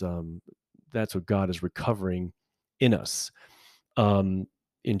is. That's what God is recovering in us.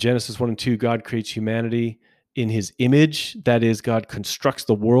 In Genesis 1 and 2, God creates humanity in his image. That is, God constructs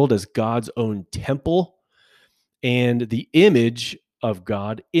the world as God's own temple. And the image of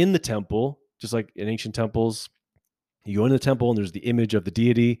God in the temple, just like in ancient temples, you go into the temple and there's the image of the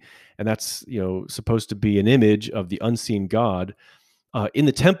deity, and that's supposed to be an image of the unseen God. In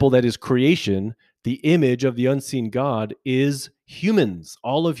the temple that is creation, the image of the unseen God is humans,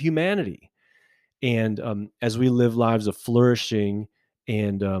 all of humanity. And as we live lives of flourishing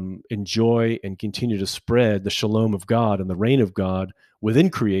and enjoy and continue to spread the shalom of God and the reign of God within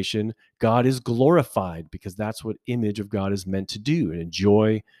creation, God is glorified, because that's what image of God is meant to do: and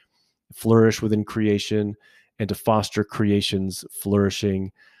enjoy, flourish within creation, and to foster creation's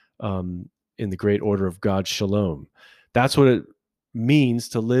flourishing in the great order of God's shalom. That's what it means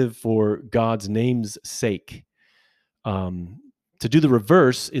to live for God's name's sake. To do the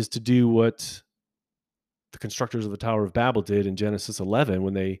reverse is to do what the constructors of the Tower of Babel did in Genesis 11,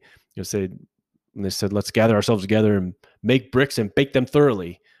 when they said, "Let's gather ourselves together and make bricks and bake them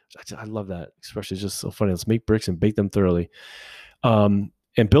thoroughly." I love that expression. It's just so funny. Let's make bricks and bake them thoroughly, and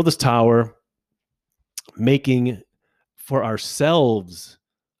build this tower, making for ourselves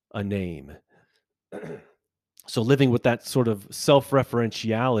a name. So living with that sort of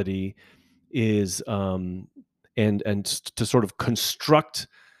self-referentiality is, and to sort of construct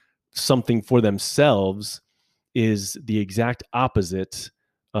something for themselves, is the exact opposite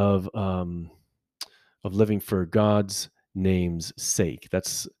of living for God's name's sake.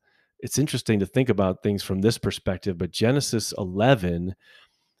 It's interesting to think about things from this perspective, but Genesis 11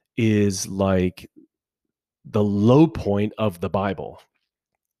 is like the low point of the Bible.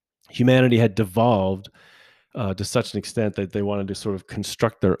 Humanity had devolved to such an extent that they wanted to sort of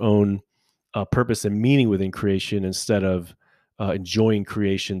construct their own purpose and meaning within creation, instead of enjoying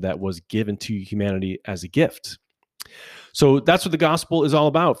creation that was given to humanity as a gift. So that's what the gospel is all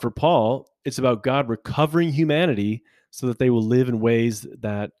about for Paul. It's about God recovering humanity so that they will live in ways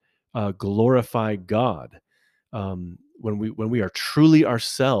that glorify God. When we are truly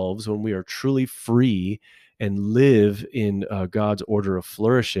ourselves, when we are truly free and live in God's order of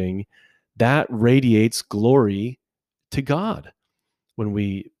flourishing, that radiates glory to God. When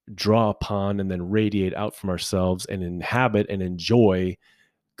we draw upon and then radiate out from ourselves and inhabit and enjoy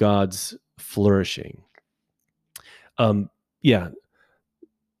God's flourishing. To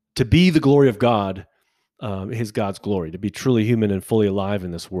be the glory of God is God's glory, to be truly human and fully alive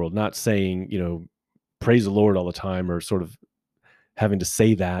in this world, not saying, praise the Lord all the time, or sort of having to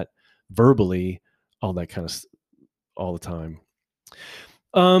say that verbally, all that kind of all the time.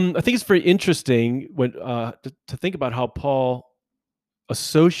 I think it's very interesting when to think about how Paul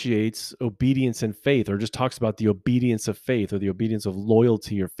associates obedience and faith, or just talks about the obedience of faith, or the obedience of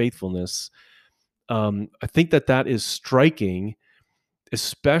loyalty or faithfulness. I think that is striking,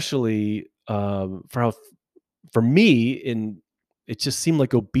 especially for me, it just seemed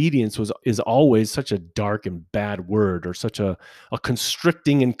like obedience is always such a dark and bad word, or such a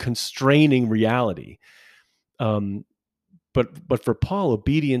constricting and constraining reality. Um, but for Paul,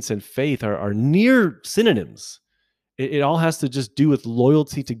 obedience and faith are near synonyms. It all has to just do with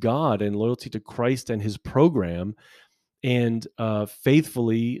loyalty to God and loyalty to Christ and his program, and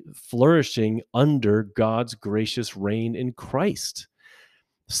faithfully flourishing under God's gracious reign in Christ.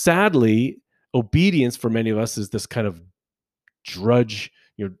 Sadly, obedience for many of us is this kind of drudge,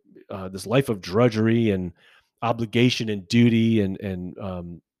 this life of drudgery and obligation and duty, and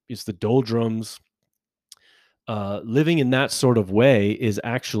it's the doldrums. Living in that sort of way is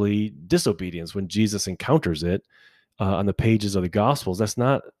actually disobedience. When Jesus encounters it on the pages of the Gospels, that's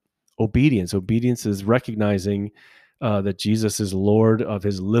not obedience. Obedience is recognizing that Jesus is Lord of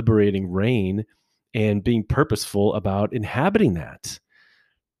his liberating reign and being purposeful about inhabiting that.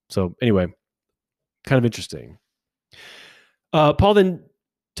 So, anyway, kind of interesting. Paul then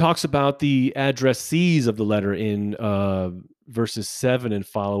talks about the addressees of the letter in verses 7 and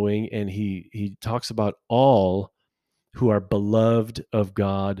following, and he talks about all who are beloved of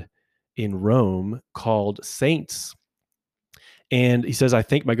God in Rome, called saints. And he says, I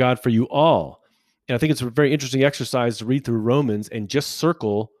thank my God for you all. And I think it's a very interesting exercise to read through Romans and just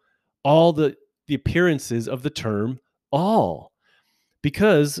circle all the appearances of the term all.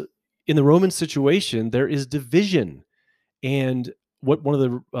 Because in the Roman situation, there is division. And one of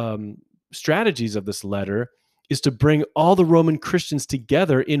the strategies of this letter is to bring all the Roman Christians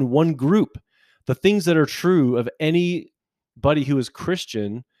together in one group. The things that are true of anybody who is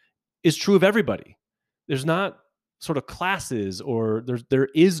Christian is true of everybody. There's not sort of classes, or there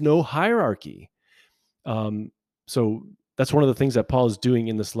is no hierarchy. So that's one of the things that Paul is doing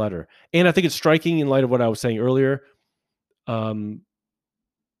in this letter. And I think it's striking in light of what I was saying earlier, that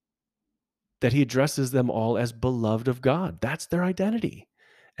he addresses them all as beloved of God. That's their identity.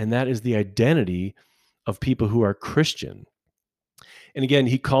 And that is the identity of people who are Christian. And again,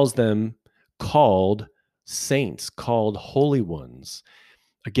 he calls them called saints, called holy ones.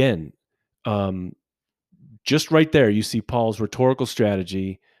 Again, just right there, you see Paul's rhetorical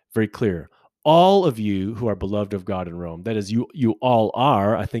strategy very clear. All of you who are beloved of God in Rome, that is, you all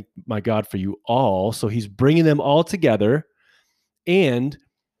are. I thank my God for you all. So he's bringing them all together, and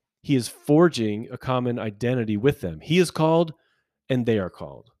he is forging a common identity with them. He is called, and they are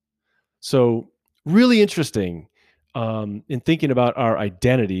called. So really interesting in thinking about our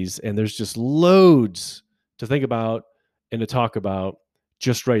identities, and there's just loads to think about and to talk about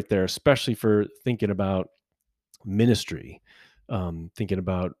just right there, especially for thinking about ministry, thinking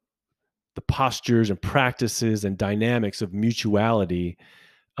about the postures and practices and dynamics of mutuality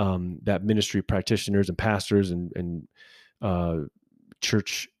that ministry practitioners and pastors and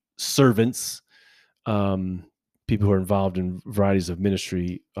church servants, people who are involved in varieties of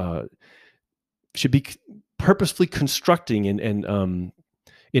ministry, should be purposefully constructing and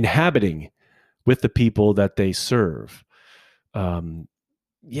inhabiting with the people that they serve.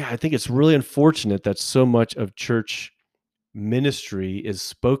 I think it's really unfortunate that so much of church ministry is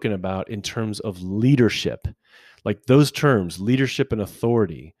spoken about in terms of leadership, like those terms, leadership and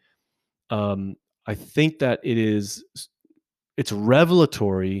authority. I think that it's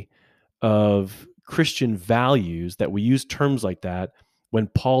revelatory of Christian values that we use terms like that when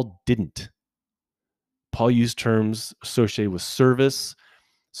Paul didn't. Paul used terms associated with service,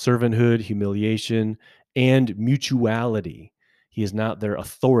 servanthood, humiliation, and mutuality. He is not their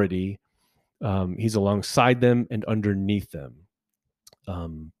authority. He's alongside them and underneath them,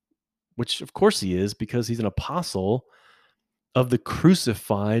 which of course he is, because he's an apostle of the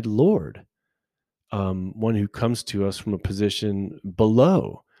crucified Lord, one who comes to us from a position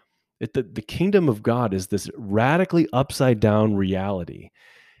below. The kingdom of God is this radically upside down reality,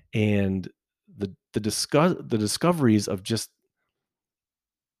 and the discoveries of just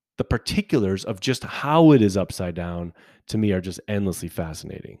the particulars of just how it is upside down, to me, are just endlessly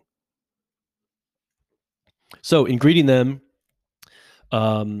fascinating. So in greeting them,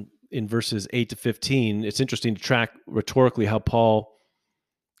 in verses 8 to 15, it's interesting to track rhetorically how Paul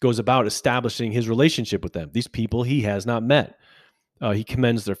goes about establishing his relationship with them. These people he has not met. He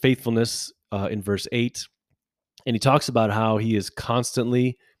commends their faithfulness in verse 8, and he talks about how he is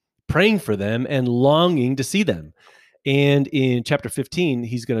constantly praying for them and longing to see them. And in chapter 15,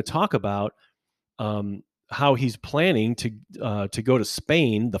 he's going to talk about how he's planning to go to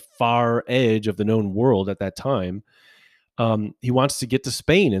Spain, the far edge of the known world at that time. He wants to get to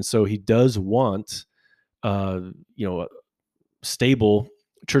Spain, and so he does want, stable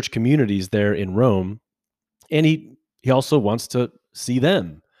church communities there in Rome. And he He also wants to see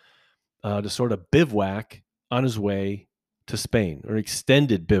them, to sort of bivouac on his way to Spain, or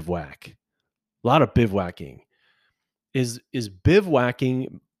extended bivouac. A lot of bivouacking. Is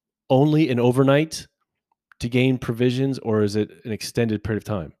bivouacking only an overnight to gain provisions, or is it an extended period of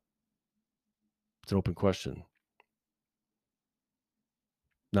time? It's an open question.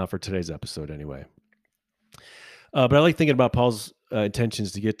 Not for today's episode, anyway. But I like thinking about Paul's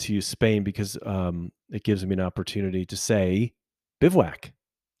intentions to get to Spain because it gives me an opportunity to say bivouac.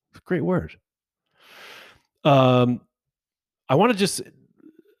 It's a great word. Um, I want to just,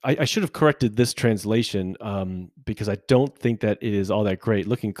 I should have corrected this translation because I don't think that it is all that great.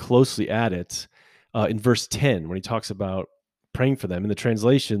 Looking closely at it in verse 10, when he talks about praying for them, in the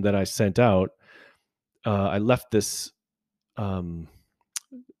translation that I sent out, I left this not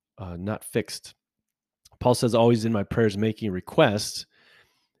fixed. Paul says, always in my prayers making requests,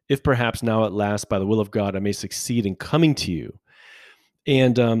 if perhaps now at last by the will of God I may succeed in coming to you.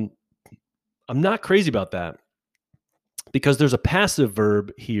 And I'm not crazy about that, because there's a passive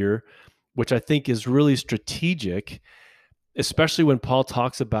verb here, which I think is really strategic, especially when Paul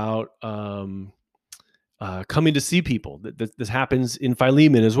talks about coming to see people. This happens in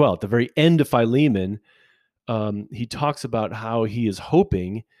Philemon as well. At the very end of Philemon, he talks about how he is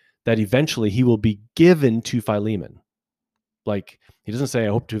hoping that eventually he will be given to Philemon. Like, he doesn't say, I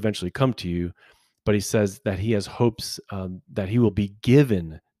hope to eventually come to you, but he says that he has hopes that he will be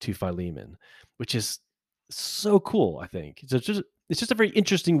given to Philemon, which is so cool, I think. It's just a very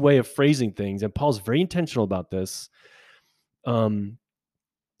interesting way of phrasing things, and Paul's very intentional about this, in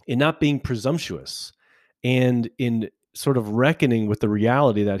not being presumptuous, and in sort of reckoning with the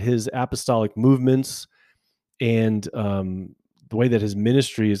reality that his apostolic movements and the way that his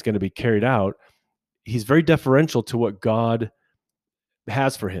ministry is going to be carried out, he's very deferential to what God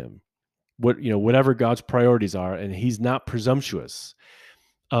has for him, whatever God's priorities are, and he's not presumptuous.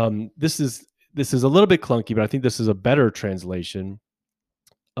 This is a little bit clunky, but I think this is a better translation.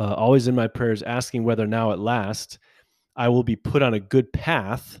 Always in my prayers, asking whether now at last I will be put on a good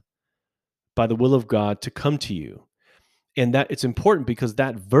path by the will of God to come to you. And that it's important because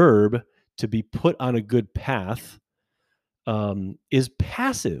that verb, to be put on a good path, is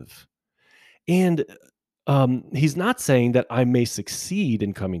passive. And he's not saying that I may succeed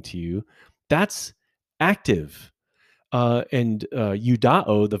in coming to you. That's active. And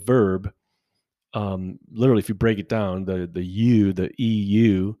eudao, the verb, literally, if you break it down, the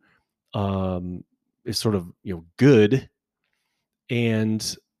EU, is sort of, good,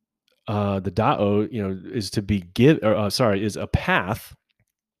 and the dao, is to be is a path.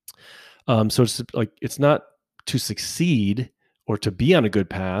 So it's like, it's not to succeed or to be on a good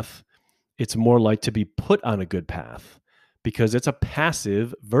path. It's more like to be put on a good path, because it's a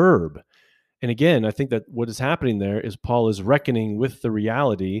passive verb. And again, I think that what is happening there is Paul is reckoning with the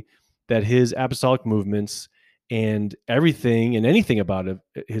reality that his apostolic movements and everything and anything about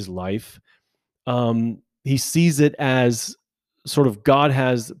his life, he sees it as sort of God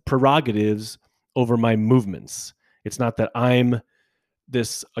has prerogatives over my movements. It's not that I'm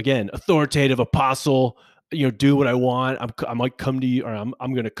this, again, authoritative apostle, do what I want. I might come to you, or I'm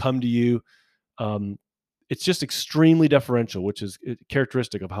going to come to you. It's just extremely deferential, which is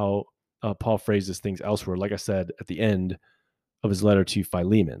characteristic of how Paul phrases things elsewhere. Like I said, at the end of his letter to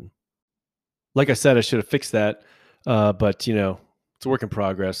Philemon. Like I said, I should have fixed that, but it's a work in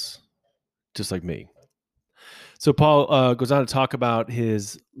progress, just like me. So Paul goes on to talk about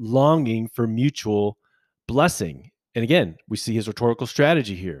his longing for mutual blessing. And again, we see his rhetorical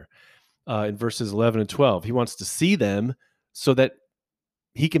strategy here in verses 11 and 12. He wants to see them so that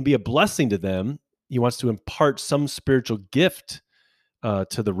he can be a blessing to them. He wants to impart some spiritual gift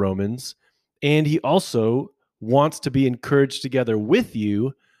to the Romans. And he also wants to be encouraged together with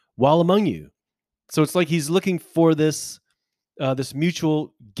you while among you. So it's like he's looking for this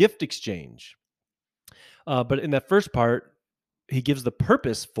mutual gift exchange. But in that first part, he gives the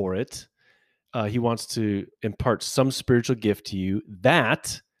purpose for it. He wants to impart some spiritual gift to you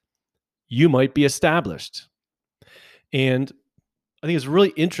that you might be established. And I think it's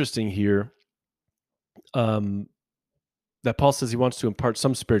really interesting here that Paul says he wants to impart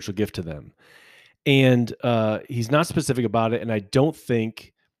some spiritual gift to them. And he's not specific about it. And I don't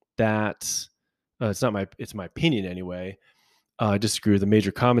think that it's my opinion anyway. I disagree with the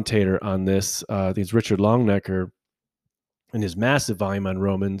major commentator on this. I think it's Richard Longnecker, in his massive volume on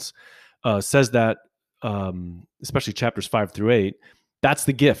Romans, says that, especially chapters 5 through 8, that's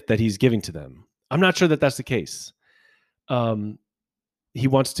the gift that he's giving to them. I'm not sure that that's the case. He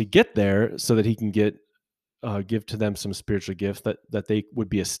wants to get there so that he can give to them some spiritual gift that they would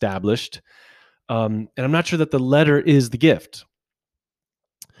be established. And I'm not sure that the letter is the gift.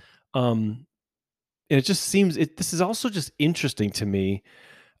 And it just seems this is also just interesting to me,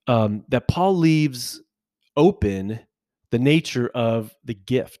 that Paul leaves open the nature of the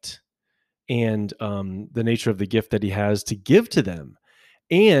gift, and the nature of the gift that he has to give to them.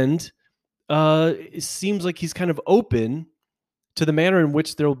 And it seems like he's kind of open to the manner in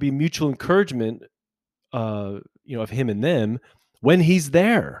which there will be mutual encouragement, of him and them when he's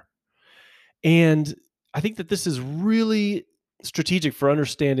there. And I think that this is really strategic for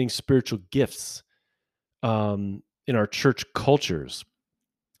understanding spiritual gifts, in our church cultures.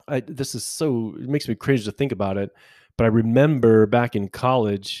 This is so, it makes me cringe to think about it. But I remember back in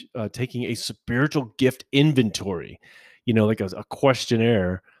college, taking a spiritual gift inventory, like a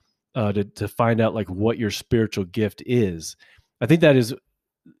questionnaire, to find out like what your spiritual gift is. I think that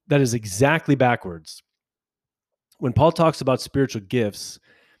is exactly backwards. When Paul talks about spiritual gifts,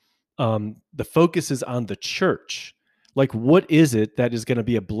 the focus is on the church. Like, what is it that is going to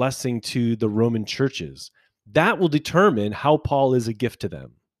be a blessing to the Roman churches? That will determine how Paul is a gift to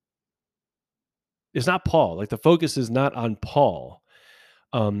them. It's not Paul. Like, the focus is not on Paul,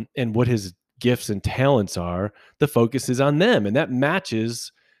 and what his gifts and talents are. The focus is on them, and that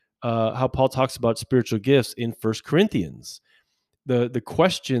matches how Paul talks about spiritual gifts in 1 Corinthians. The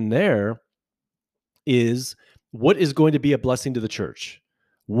question there is, what is going to be a blessing to the church?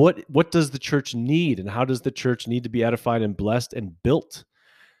 What does the church need, and how does the church need to be edified and blessed and built?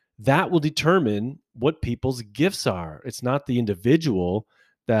 That will determine what people's gifts are. It's not the individual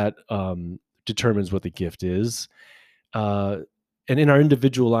that determines what the gift is. And in our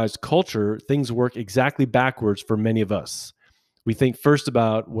individualized culture, things work exactly backwards for many of us. We think first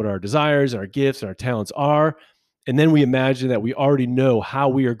about what our desires and our gifts and our talents are, and then we imagine that we already know how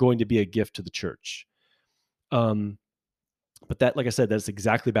we are going to be a gift to the church. But that, like I said, that's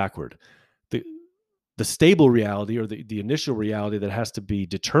exactly backward. The stable reality, or the initial reality that has to be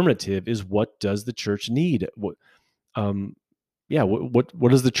determinative, is what does the church need? What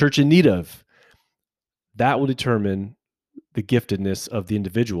is the church in need of? That will determine the giftedness of the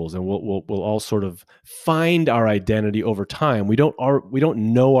individuals, and we'll all sort of find our identity over time. We don't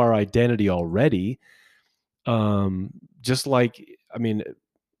know our identity already. Just like,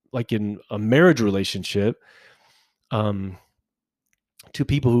 like in a marriage relationship, two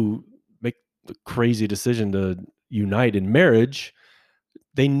people who make the crazy decision to unite in marriage,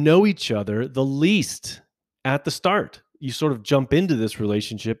 they know each other the least at the start. You sort of jump into this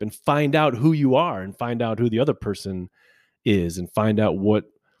relationship and find out who you are, and find out who the other person is, and find out what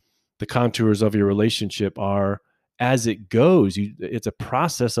the contours of your relationship are as it goes. It's a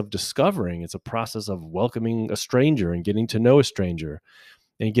process of discovering. It's a process of welcoming a stranger and getting to know a stranger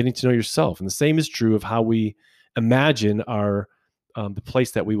and getting to know yourself. And the same is true of how we imagine our the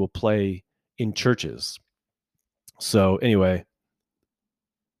place that we will play in churches. So anyway,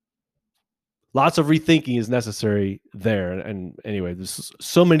 lots of rethinking is necessary there. And anyway, there's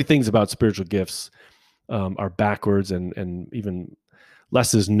so many things about spiritual gifts are backwards, and even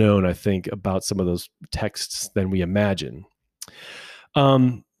less is known, I think, about some of those texts than we imagine.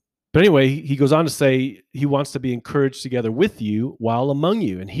 But anyway, he goes on to say he wants to be encouraged together with you while among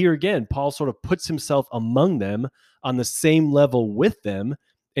you. And here again, Paul sort of puts himself among them on the same level with them,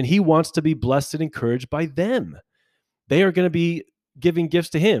 and he wants to be blessed and encouraged by them. They are going to be giving gifts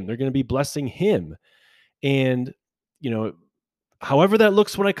to him. They're going to be blessing him. And, however that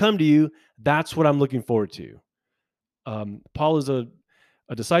looks when I come to you, that's what I'm looking forward to. Paul is a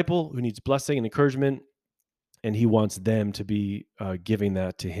disciple who needs blessing and encouragement, and he wants them to be giving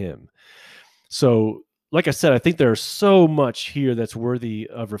that to him. So, like I said, I think there's so much here that's worthy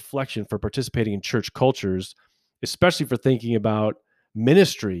of reflection for participating in church cultures, especially for thinking about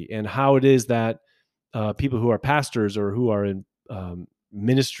ministry and how it is that people who are pastors or who are in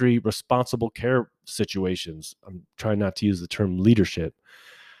ministry responsible care situations, I'm trying not to use the term leadership,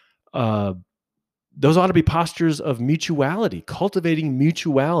 those ought to be postures of mutuality, cultivating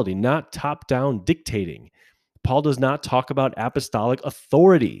mutuality, not top-down dictating. Paul does not talk about apostolic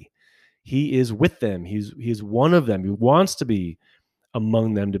authority. He is with them. He's one of them. He wants to be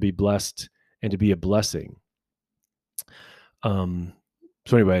among them, to be blessed and to be a blessing. So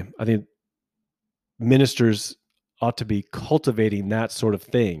anyway, I think ministers ought to be cultivating that sort of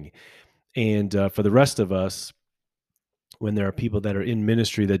thing. And for the rest of us, when there are people that are in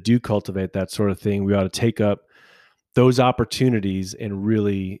ministry that do cultivate that sort of thing, we ought to take up those opportunities and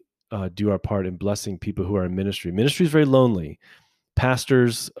really do our part in blessing people who are in ministry. Ministry is very lonely.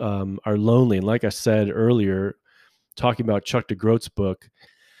 Pastors are lonely. And like I said earlier, talking about Chuck DeGroat's book,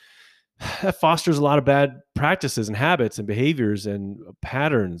 that fosters a lot of bad practices and habits and behaviors and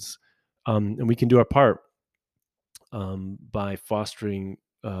patterns. And we can do our part by fostering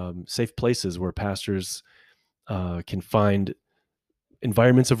safe places where pastors can find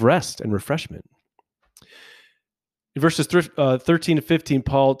environments of rest and refreshment. In verses 13 to 15,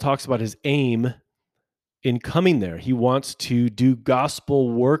 Paul talks about his aim in coming there. He wants to do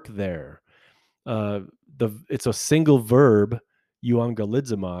gospel work there. It's a single verb,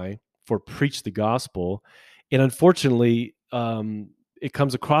 euangelizomai, for preach the gospel. And unfortunately, it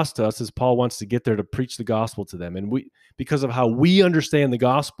comes across to us as Paul wants to get there to preach the gospel to them. And because of how we understand the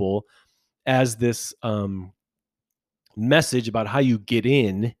gospel as this message about how you get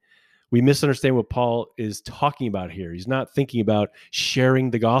in, we misunderstand what Paul is talking about here. He's not thinking about sharing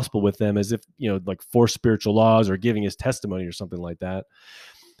the gospel with them as if, like 4 spiritual laws or giving his testimony or something like that.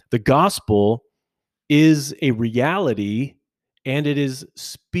 The gospel is a reality, and it is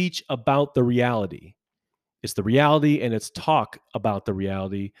speech about the reality. It's the reality, and it's talk about the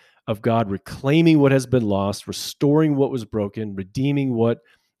reality of God reclaiming what has been lost, restoring what was broken, redeeming what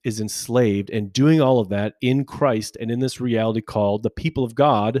is enslaved, and doing all of that in Christ and in this reality called the people of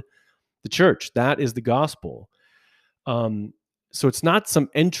God, the church. That is the gospel. So it's not some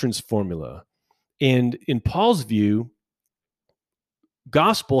entrance formula. And in Paul's view,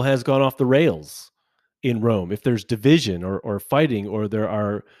 gospel has gone off the rails in Rome. If there's division or fighting, or there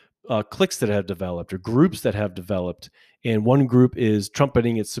are cliques that have developed or groups that have developed, and one group is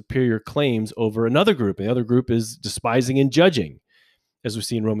trumpeting its superior claims over another group, and the other group is despising and judging, as we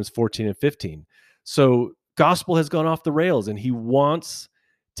see in Romans 14 and 15. So gospel has gone off the rails, and he wants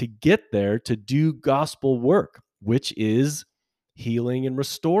to get there to do gospel work, which is healing and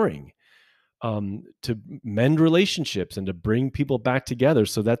restoring, to mend relationships and to bring people back together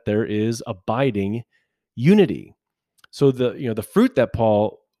so that there is abiding unity. So the fruit that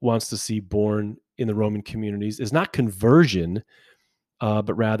Paul wants to see born in the Roman communities is not conversion,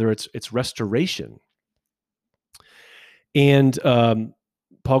 but rather it's restoration. And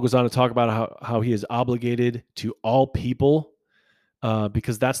Paul goes on to talk about how he is obligated to all people,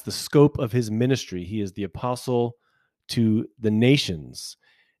 because that's the scope of his ministry. He is the apostle to the nations.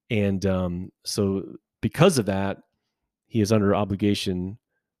 And so because of that, he is under obligation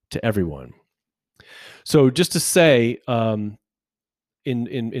to everyone. So just to say,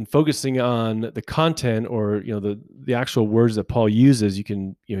 in focusing on the content, or the actual words that Paul uses, you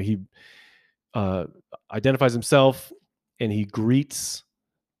can he identifies himself, and he greets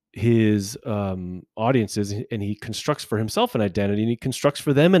his audiences, and he constructs for himself an identity, and he constructs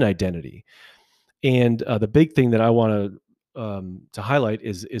for them an identity. And the big thing that I want to highlight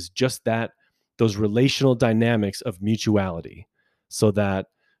is just that, those relational dynamics of mutuality, so that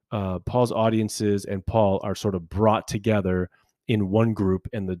Paul's audiences and Paul are sort of brought together in one group,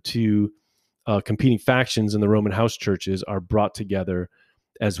 and the two competing factions in the Roman house churches are brought together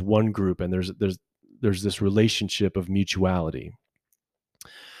as one group, and there's this relationship of mutuality.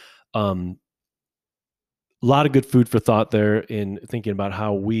 A lot of good food for thought there in thinking about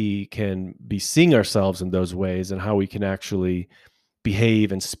how we can be seeing ourselves in those ways, and how we can actually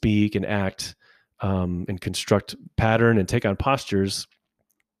behave and speak and act and construct pattern and take on postures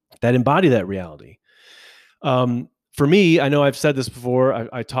that embody that reality. For me, I know I've said this before,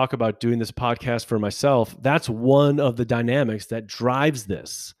 I talk about doing this podcast for myself. That's one of the dynamics that drives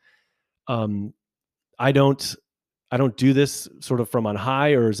this. I don't do this sort of from on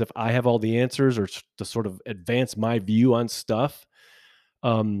high, or as if I have all the answers, or to sort of advance my view on stuff.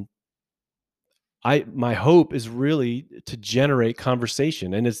 My hope is really to generate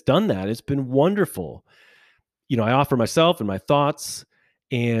conversation, and it's done that. It's been wonderful. I offer myself and my thoughts,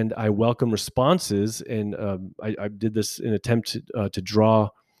 and I welcome responses. And I did this in an attempt to draw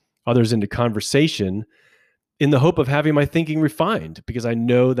others into conversation, in the hope of having my thinking refined, because I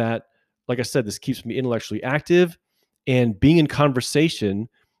know that, like I said, this keeps me intellectually active, and being in conversation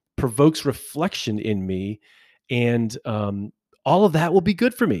provokes reflection in me, and all of that will be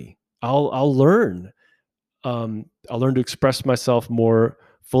good for me. I'll learn. I'll learn to express myself more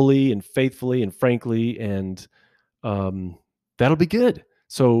fully and faithfully and frankly, and that'll be good.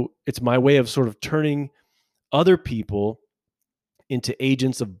 So it's my way of sort of turning other people into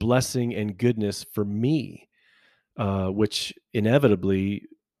agents of blessing and goodness for me, which inevitably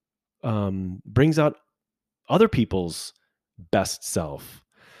brings out other people's best self.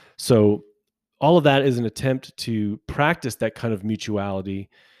 So all of that is an attempt to practice that kind of mutuality,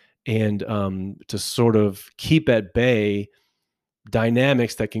 and to sort of keep at bay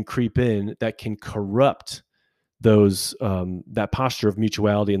dynamics that can creep in, that can corrupt those that posture of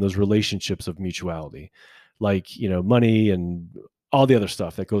mutuality and those relationships of mutuality, like money and all the other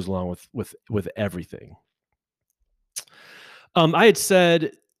stuff that goes along with everything. I had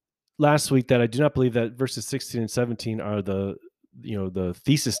said last week that I do not believe that verses 16 and 17 are the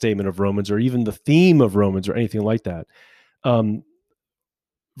thesis statement of Romans or even the theme of Romans or anything like that.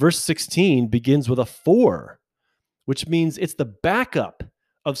 Verse 16 begins with a 4, which means it's the backup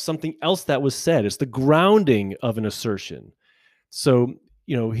of something else that was said. It's the grounding of an assertion. So,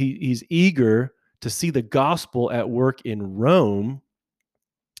 he's eager to see the gospel at work in Rome.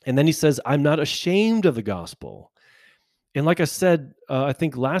 And then he says, I'm not ashamed of the gospel. And like I said, I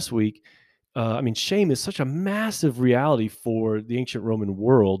think last week, shame is such a massive reality for the ancient Roman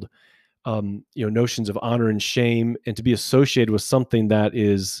world. Notions of honor and shame, and to be associated with something that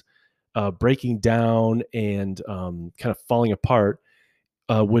is breaking down and kind of falling apart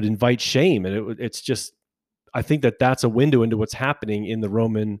would invite shame. And it's just, I think that's a window into what's happening in the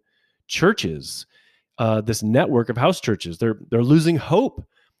Roman churches. This network of house churches, they're losing hope.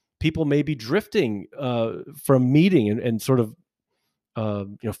 People may be drifting from meeting and sort of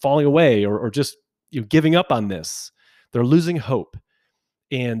falling away or just giving up on this. They're losing hope.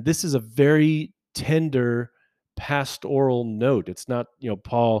 And this is a very tender pastoral note. It's not,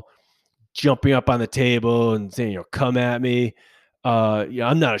 Paul jumping up on the table and saying, come at me.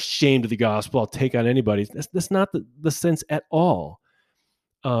 I'm not ashamed of the gospel. I'll take on anybody. That's not the sense at all.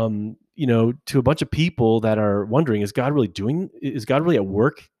 To a bunch of people that are wondering, is God really at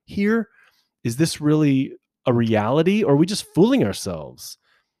work here? Is this really a reality, or are we just fooling ourselves?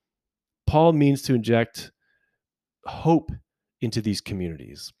 Paul means to inject hope into these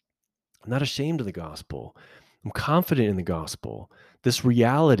communities. I'm not ashamed of the gospel. I'm confident in the gospel. This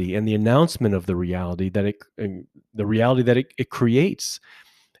reality and the announcement of the reality that it creates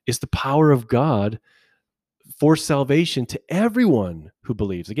is the power of God for salvation to everyone who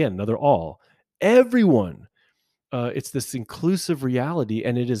believes. Again, another all. Everyone. It's this inclusive reality,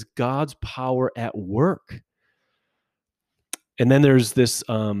 and it is God's power at work. And then there's this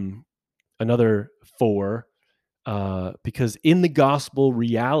another 4, because in the gospel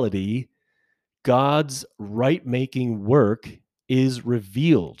reality, God's right-making work is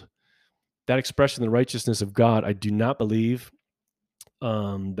revealed. That expression, the righteousness of God, I do not believe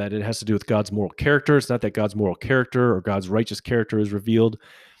that it has to do with God's moral character. It's not that God's moral character or God's righteous character is revealed.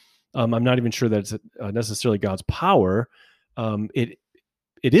 I'm not even sure that it's necessarily God's power. It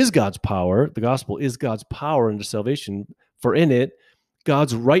is God's power. The gospel is God's power into salvation. For in it,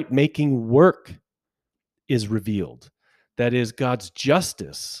 God's right-making work is revealed. That is God's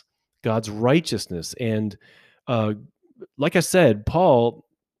justice, God's righteousness. And like I said, Paul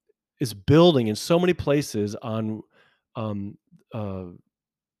is building in so many places on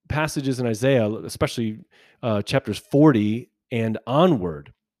passages in Isaiah, especially chapters 40 and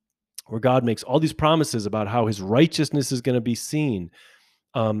onward, where God makes all these promises about how his righteousness is going to be seen.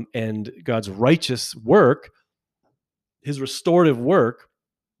 And God's righteous work, his restorative work,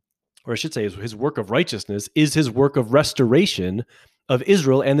 or I should say his work of righteousness, is his work of restoration of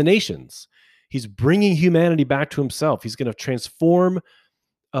Israel and the nations. He's bringing humanity back to himself. He's going to transform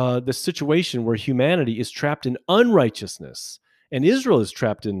the situation where humanity is trapped in unrighteousness, and Israel is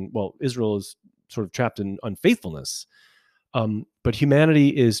sort of trapped in unfaithfulness. But humanity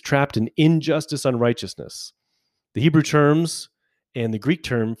is trapped in injustice, unrighteousness. The Hebrew terms and the Greek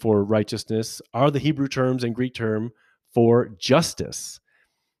term for righteousness are the Hebrew terms and Greek term for justice.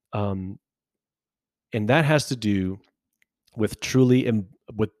 And that has to do with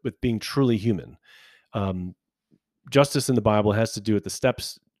with being truly human. Justice in the Bible has to do with the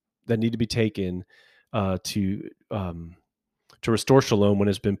steps that need to be taken to restore shalom when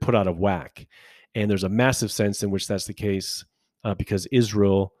it's been put out of whack. And there's a massive sense in which that's the case because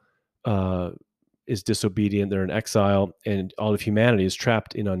Israel is disobedient. They're in exile, and all of humanity is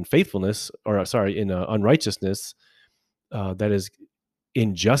trapped in unfaithfulness, in unrighteousness. That is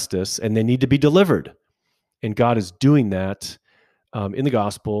injustice, and they need to be delivered. And God is doing that in the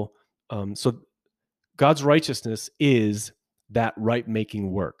gospel. So God's righteousness is that right-making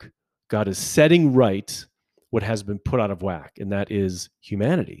work. God is setting right what has been put out of whack, and that is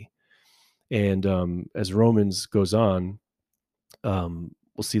humanity. And as Romans goes on,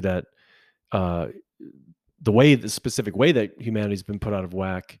 we'll see that the specific way that humanity's been put out of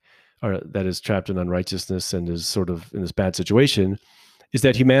whack, or that is trapped in unrighteousness and is sort of in this bad situation, is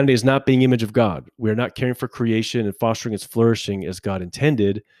that humanity is not being image of God. We are not caring for creation and fostering its flourishing as God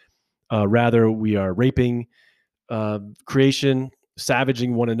intended. Rather, we are raping creation,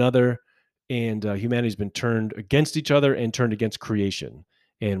 savaging one another, and humanity's been turned against each other and turned against creation.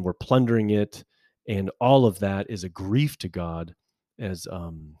 And we're plundering it, and all of that is a grief to God, as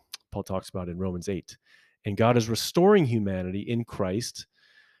Paul talks about in Romans 8. And God is restoring humanity in Christ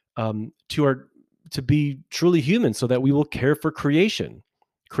to be truly human so that we will care for creation.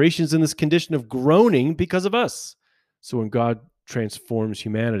 Creation's in this condition of groaning because of us. So when God transforms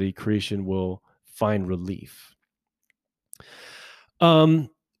humanity, creation will find relief.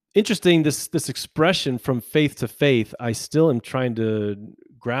 Interesting, this expression from faith to faith. I still am trying to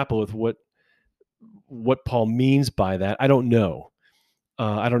grapple with what Paul means by that. I don't know.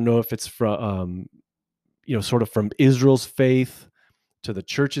 I don't know if it's from sort of from Israel's faith to the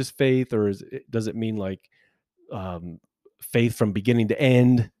church's faith, or does it mean like faith from beginning to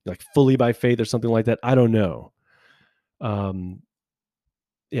end, like fully by faith or something like that? I don't know.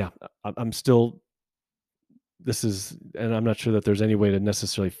 Yeah, I'm still. And I'm not sure that there's any way to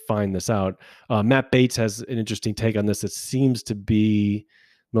necessarily find this out. Matt Bates has an interesting take on this. It seems to be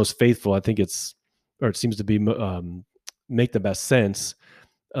most faithful. I think it seems to be make the best sense.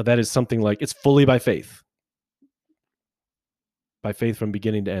 That is something like it's fully by faith from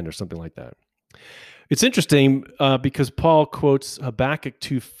beginning to end, or something like that. It's interesting because Paul quotes Habakkuk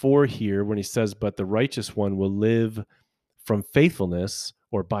 2:4 here when he says, "But the righteous one will live from faithfulness,"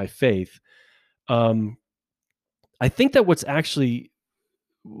 or by faith. I think that what's actually,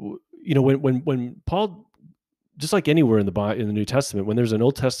 when Paul, just like anywhere in the New Testament, when there's an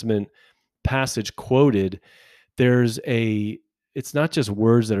Old Testament passage quoted, it's not just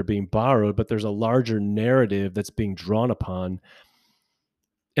words that are being borrowed, but there's a larger narrative that's being drawn upon.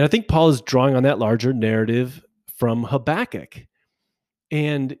 And I think Paul is drawing on that larger narrative from Habakkuk.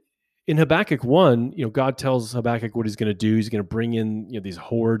 And in Habakkuk 1, God tells Habakkuk what he's going to do. He's going to bring in these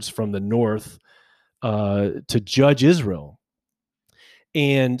hordes from the north to judge Israel.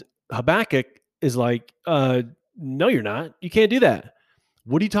 And Habakkuk is like, no, you're not. You can't do that.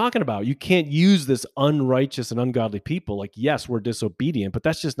 What are you talking about? You can't use this unrighteous and ungodly people. Like, yes, we're disobedient, but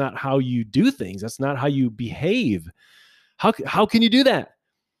that's just not how you do things. That's not how you behave. How can you do that?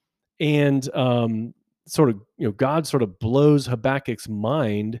 And God sort of blows Habakkuk's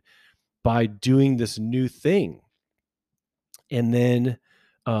mind by doing this new thing. And then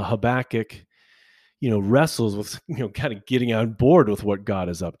Habakkuk, wrestles with, kind of getting on board with what God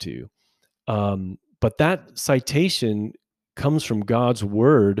is up to. But that citation comes from God's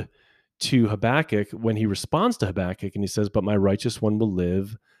word to Habakkuk when he responds to Habakkuk, and he says, "But my righteous one will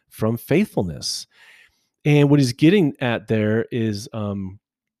live from faithfulness." And what he's getting at there is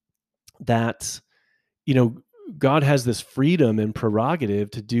that, God has this freedom and prerogative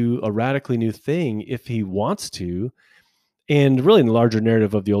to do a radically new thing if he wants to. And really, in the larger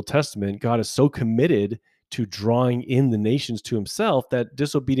narrative of the Old Testament, God is so committed to drawing in the nations to himself that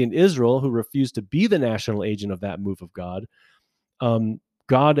disobedient Israel, who refused to be the national agent of that move of God,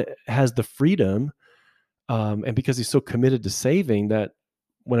 God has the freedom, and because he's so committed to saving, that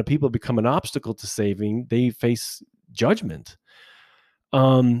when a people become an obstacle to saving, they face judgment.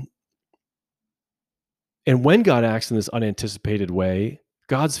 And when God acts in this unanticipated way,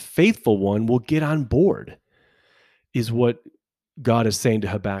 God's faithful one will get on board, is what God is saying to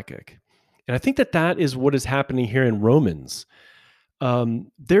Habakkuk. And I think that is what is happening here in Romans.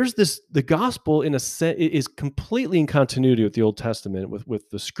 The gospel, in a sense, is completely in continuity with the Old Testament, with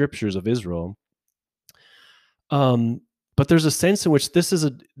the scriptures of Israel. But there's a sense in which this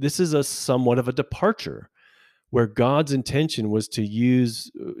is a somewhat of a departure, where God's intention was to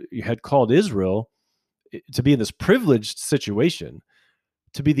had called Israel to be in this privileged situation,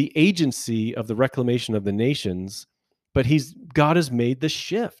 to be the agency of the reclamation of the nations. But God has made the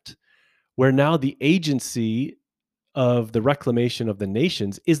shift, where now the agency of the reclamation of the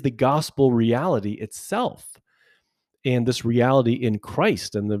nations is the gospel reality itself. And this reality in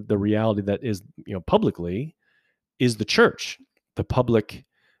Christ, and the reality that is, publicly, is the church, the public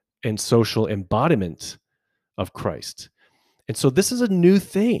and social embodiment of Christ. And so this is a new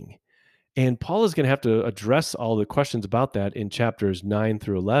thing. And Paul is going to have to address all the questions about that in chapters 9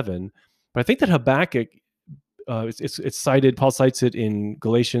 through 11. But I think that Habakkuk, it's cited, Paul cites it in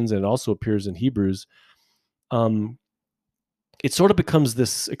Galatians, and it also appears in Hebrews. It sort of becomes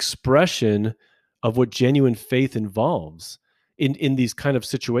this expression of what genuine faith involves in these kind of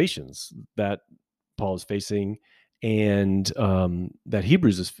situations that Paul is facing, and that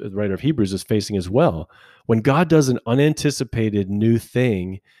the writer of Hebrews is facing as well. When God does an unanticipated new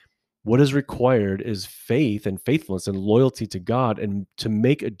thing, what is required is faith and faithfulness and loyalty to God, and to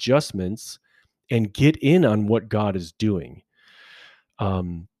make adjustments and get in on what God is doing.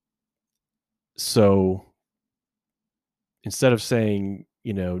 So instead of saying,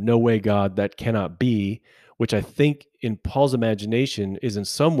 no way, God, that cannot be, which I think in Paul's imagination is in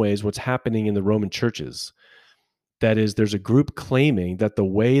some ways what's happening in the Roman churches. That is, there's a group claiming that the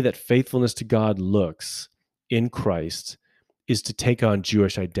way that faithfulness to God looks in Christ is to take on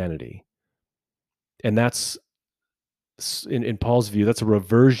Jewish identity. And that's in Paul's view, that's a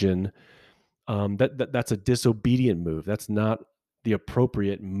reversion. That's a disobedient move. That's not the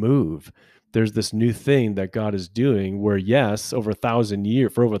appropriate move. There's this new thing that God is doing where, yes, for over 1,000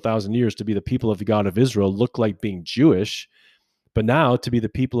 years, to be the people of the God of Israel look like being Jewish, but now to be the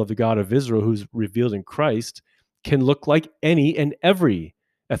people of the God of Israel who's revealed in Christ can look like any and every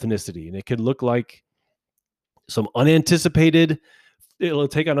ethnicity. And it can look like it'll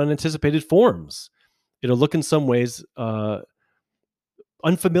take on unanticipated forms. It'll look in some ways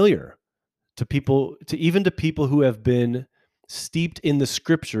unfamiliar to people who have been steeped in the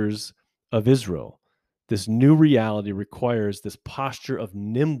scriptures of Israel. This new reality requires this posture of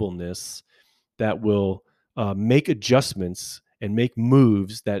nimbleness that will make adjustments and make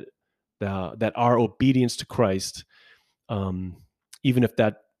moves that are obedience to Christ, even if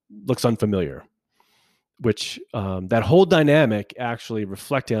that looks unfamiliar. Which that whole dynamic, actually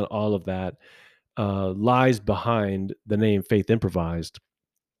reflecting on all of that, lies behind the name Faith Improvised.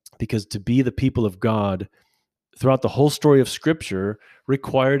 Because to be the people of God throughout the whole story of Scripture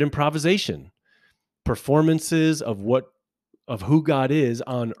required improvisation, performances of who God is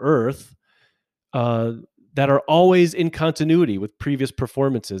on earth, that are always in continuity with previous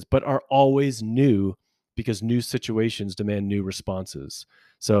performances, but are always new because new situations demand new responses.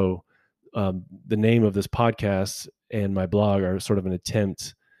 So the name of this podcast and my blog are sort of an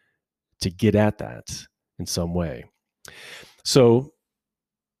attempt to get at that in some way. So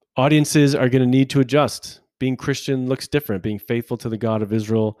audiences are going to need to adjust. Being Christian looks different. Being faithful to the God of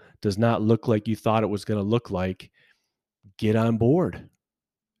Israel does not look like you thought it was going to look like. Get on board.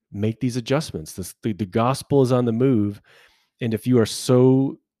 Make these adjustments. The gospel is on the move. And if you are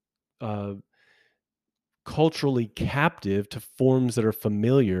so culturally captive to forms that are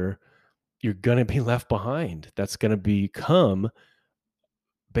familiar, you're going to be left behind. That's going to become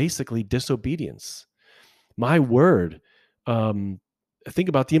basically disobedience. My word. Think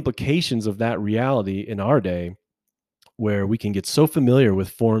about the implications of that reality in our day, where we can get so familiar with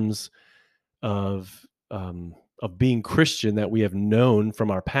forms of being Christian that we have known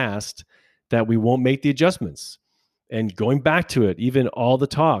from our past that we won't make the adjustments. And going back to it, even all the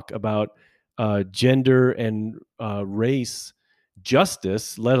talk about gender and race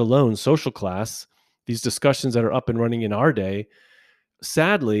justice, let alone social class, these discussions that are up and running in our day,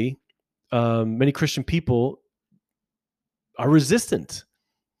 sadly, many Christian people are resistant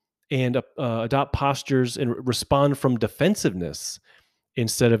and adopt postures and respond from defensiveness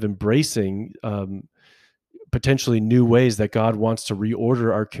instead of embracing potentially new ways that God wants to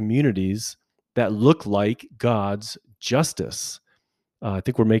reorder our communities that look like God's justice. I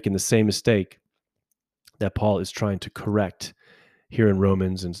think we're making the same mistake that Paul is trying to correct here in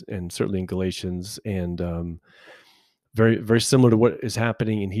Romans and certainly in Galatians, and very, very similar to what is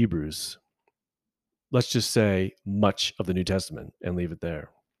happening in Hebrews. Let's just say much of the New Testament and leave it there.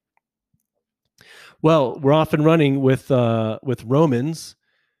 Well, we're off and running with Romans.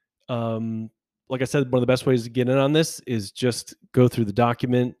 Like I said, one of the best ways to get in on this is just go through the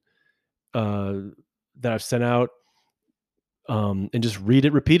document that I've sent out and just read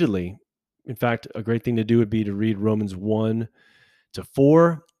it repeatedly. In fact, a great thing to do would be to read Romans 1 to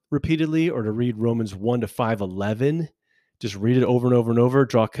 4 repeatedly, or to read Romans 1 to 5:11. Just read it over and over and over,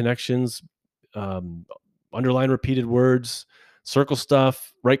 draw connections, underline repeated words, circle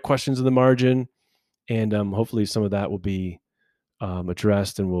stuff, write questions in the margin, and hopefully some of that will be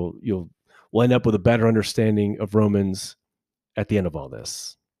addressed, and we'll end up with a better understanding of Romans at the end of all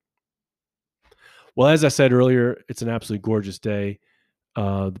this. Well, as I said earlier, it's an absolutely gorgeous day.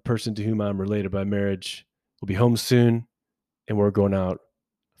 The person to whom I'm related by marriage will be home soon, and we're going out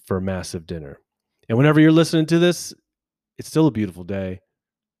for a massive dinner. And whenever you're listening to this, it's still a beautiful day.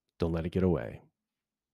 Don't let it get away.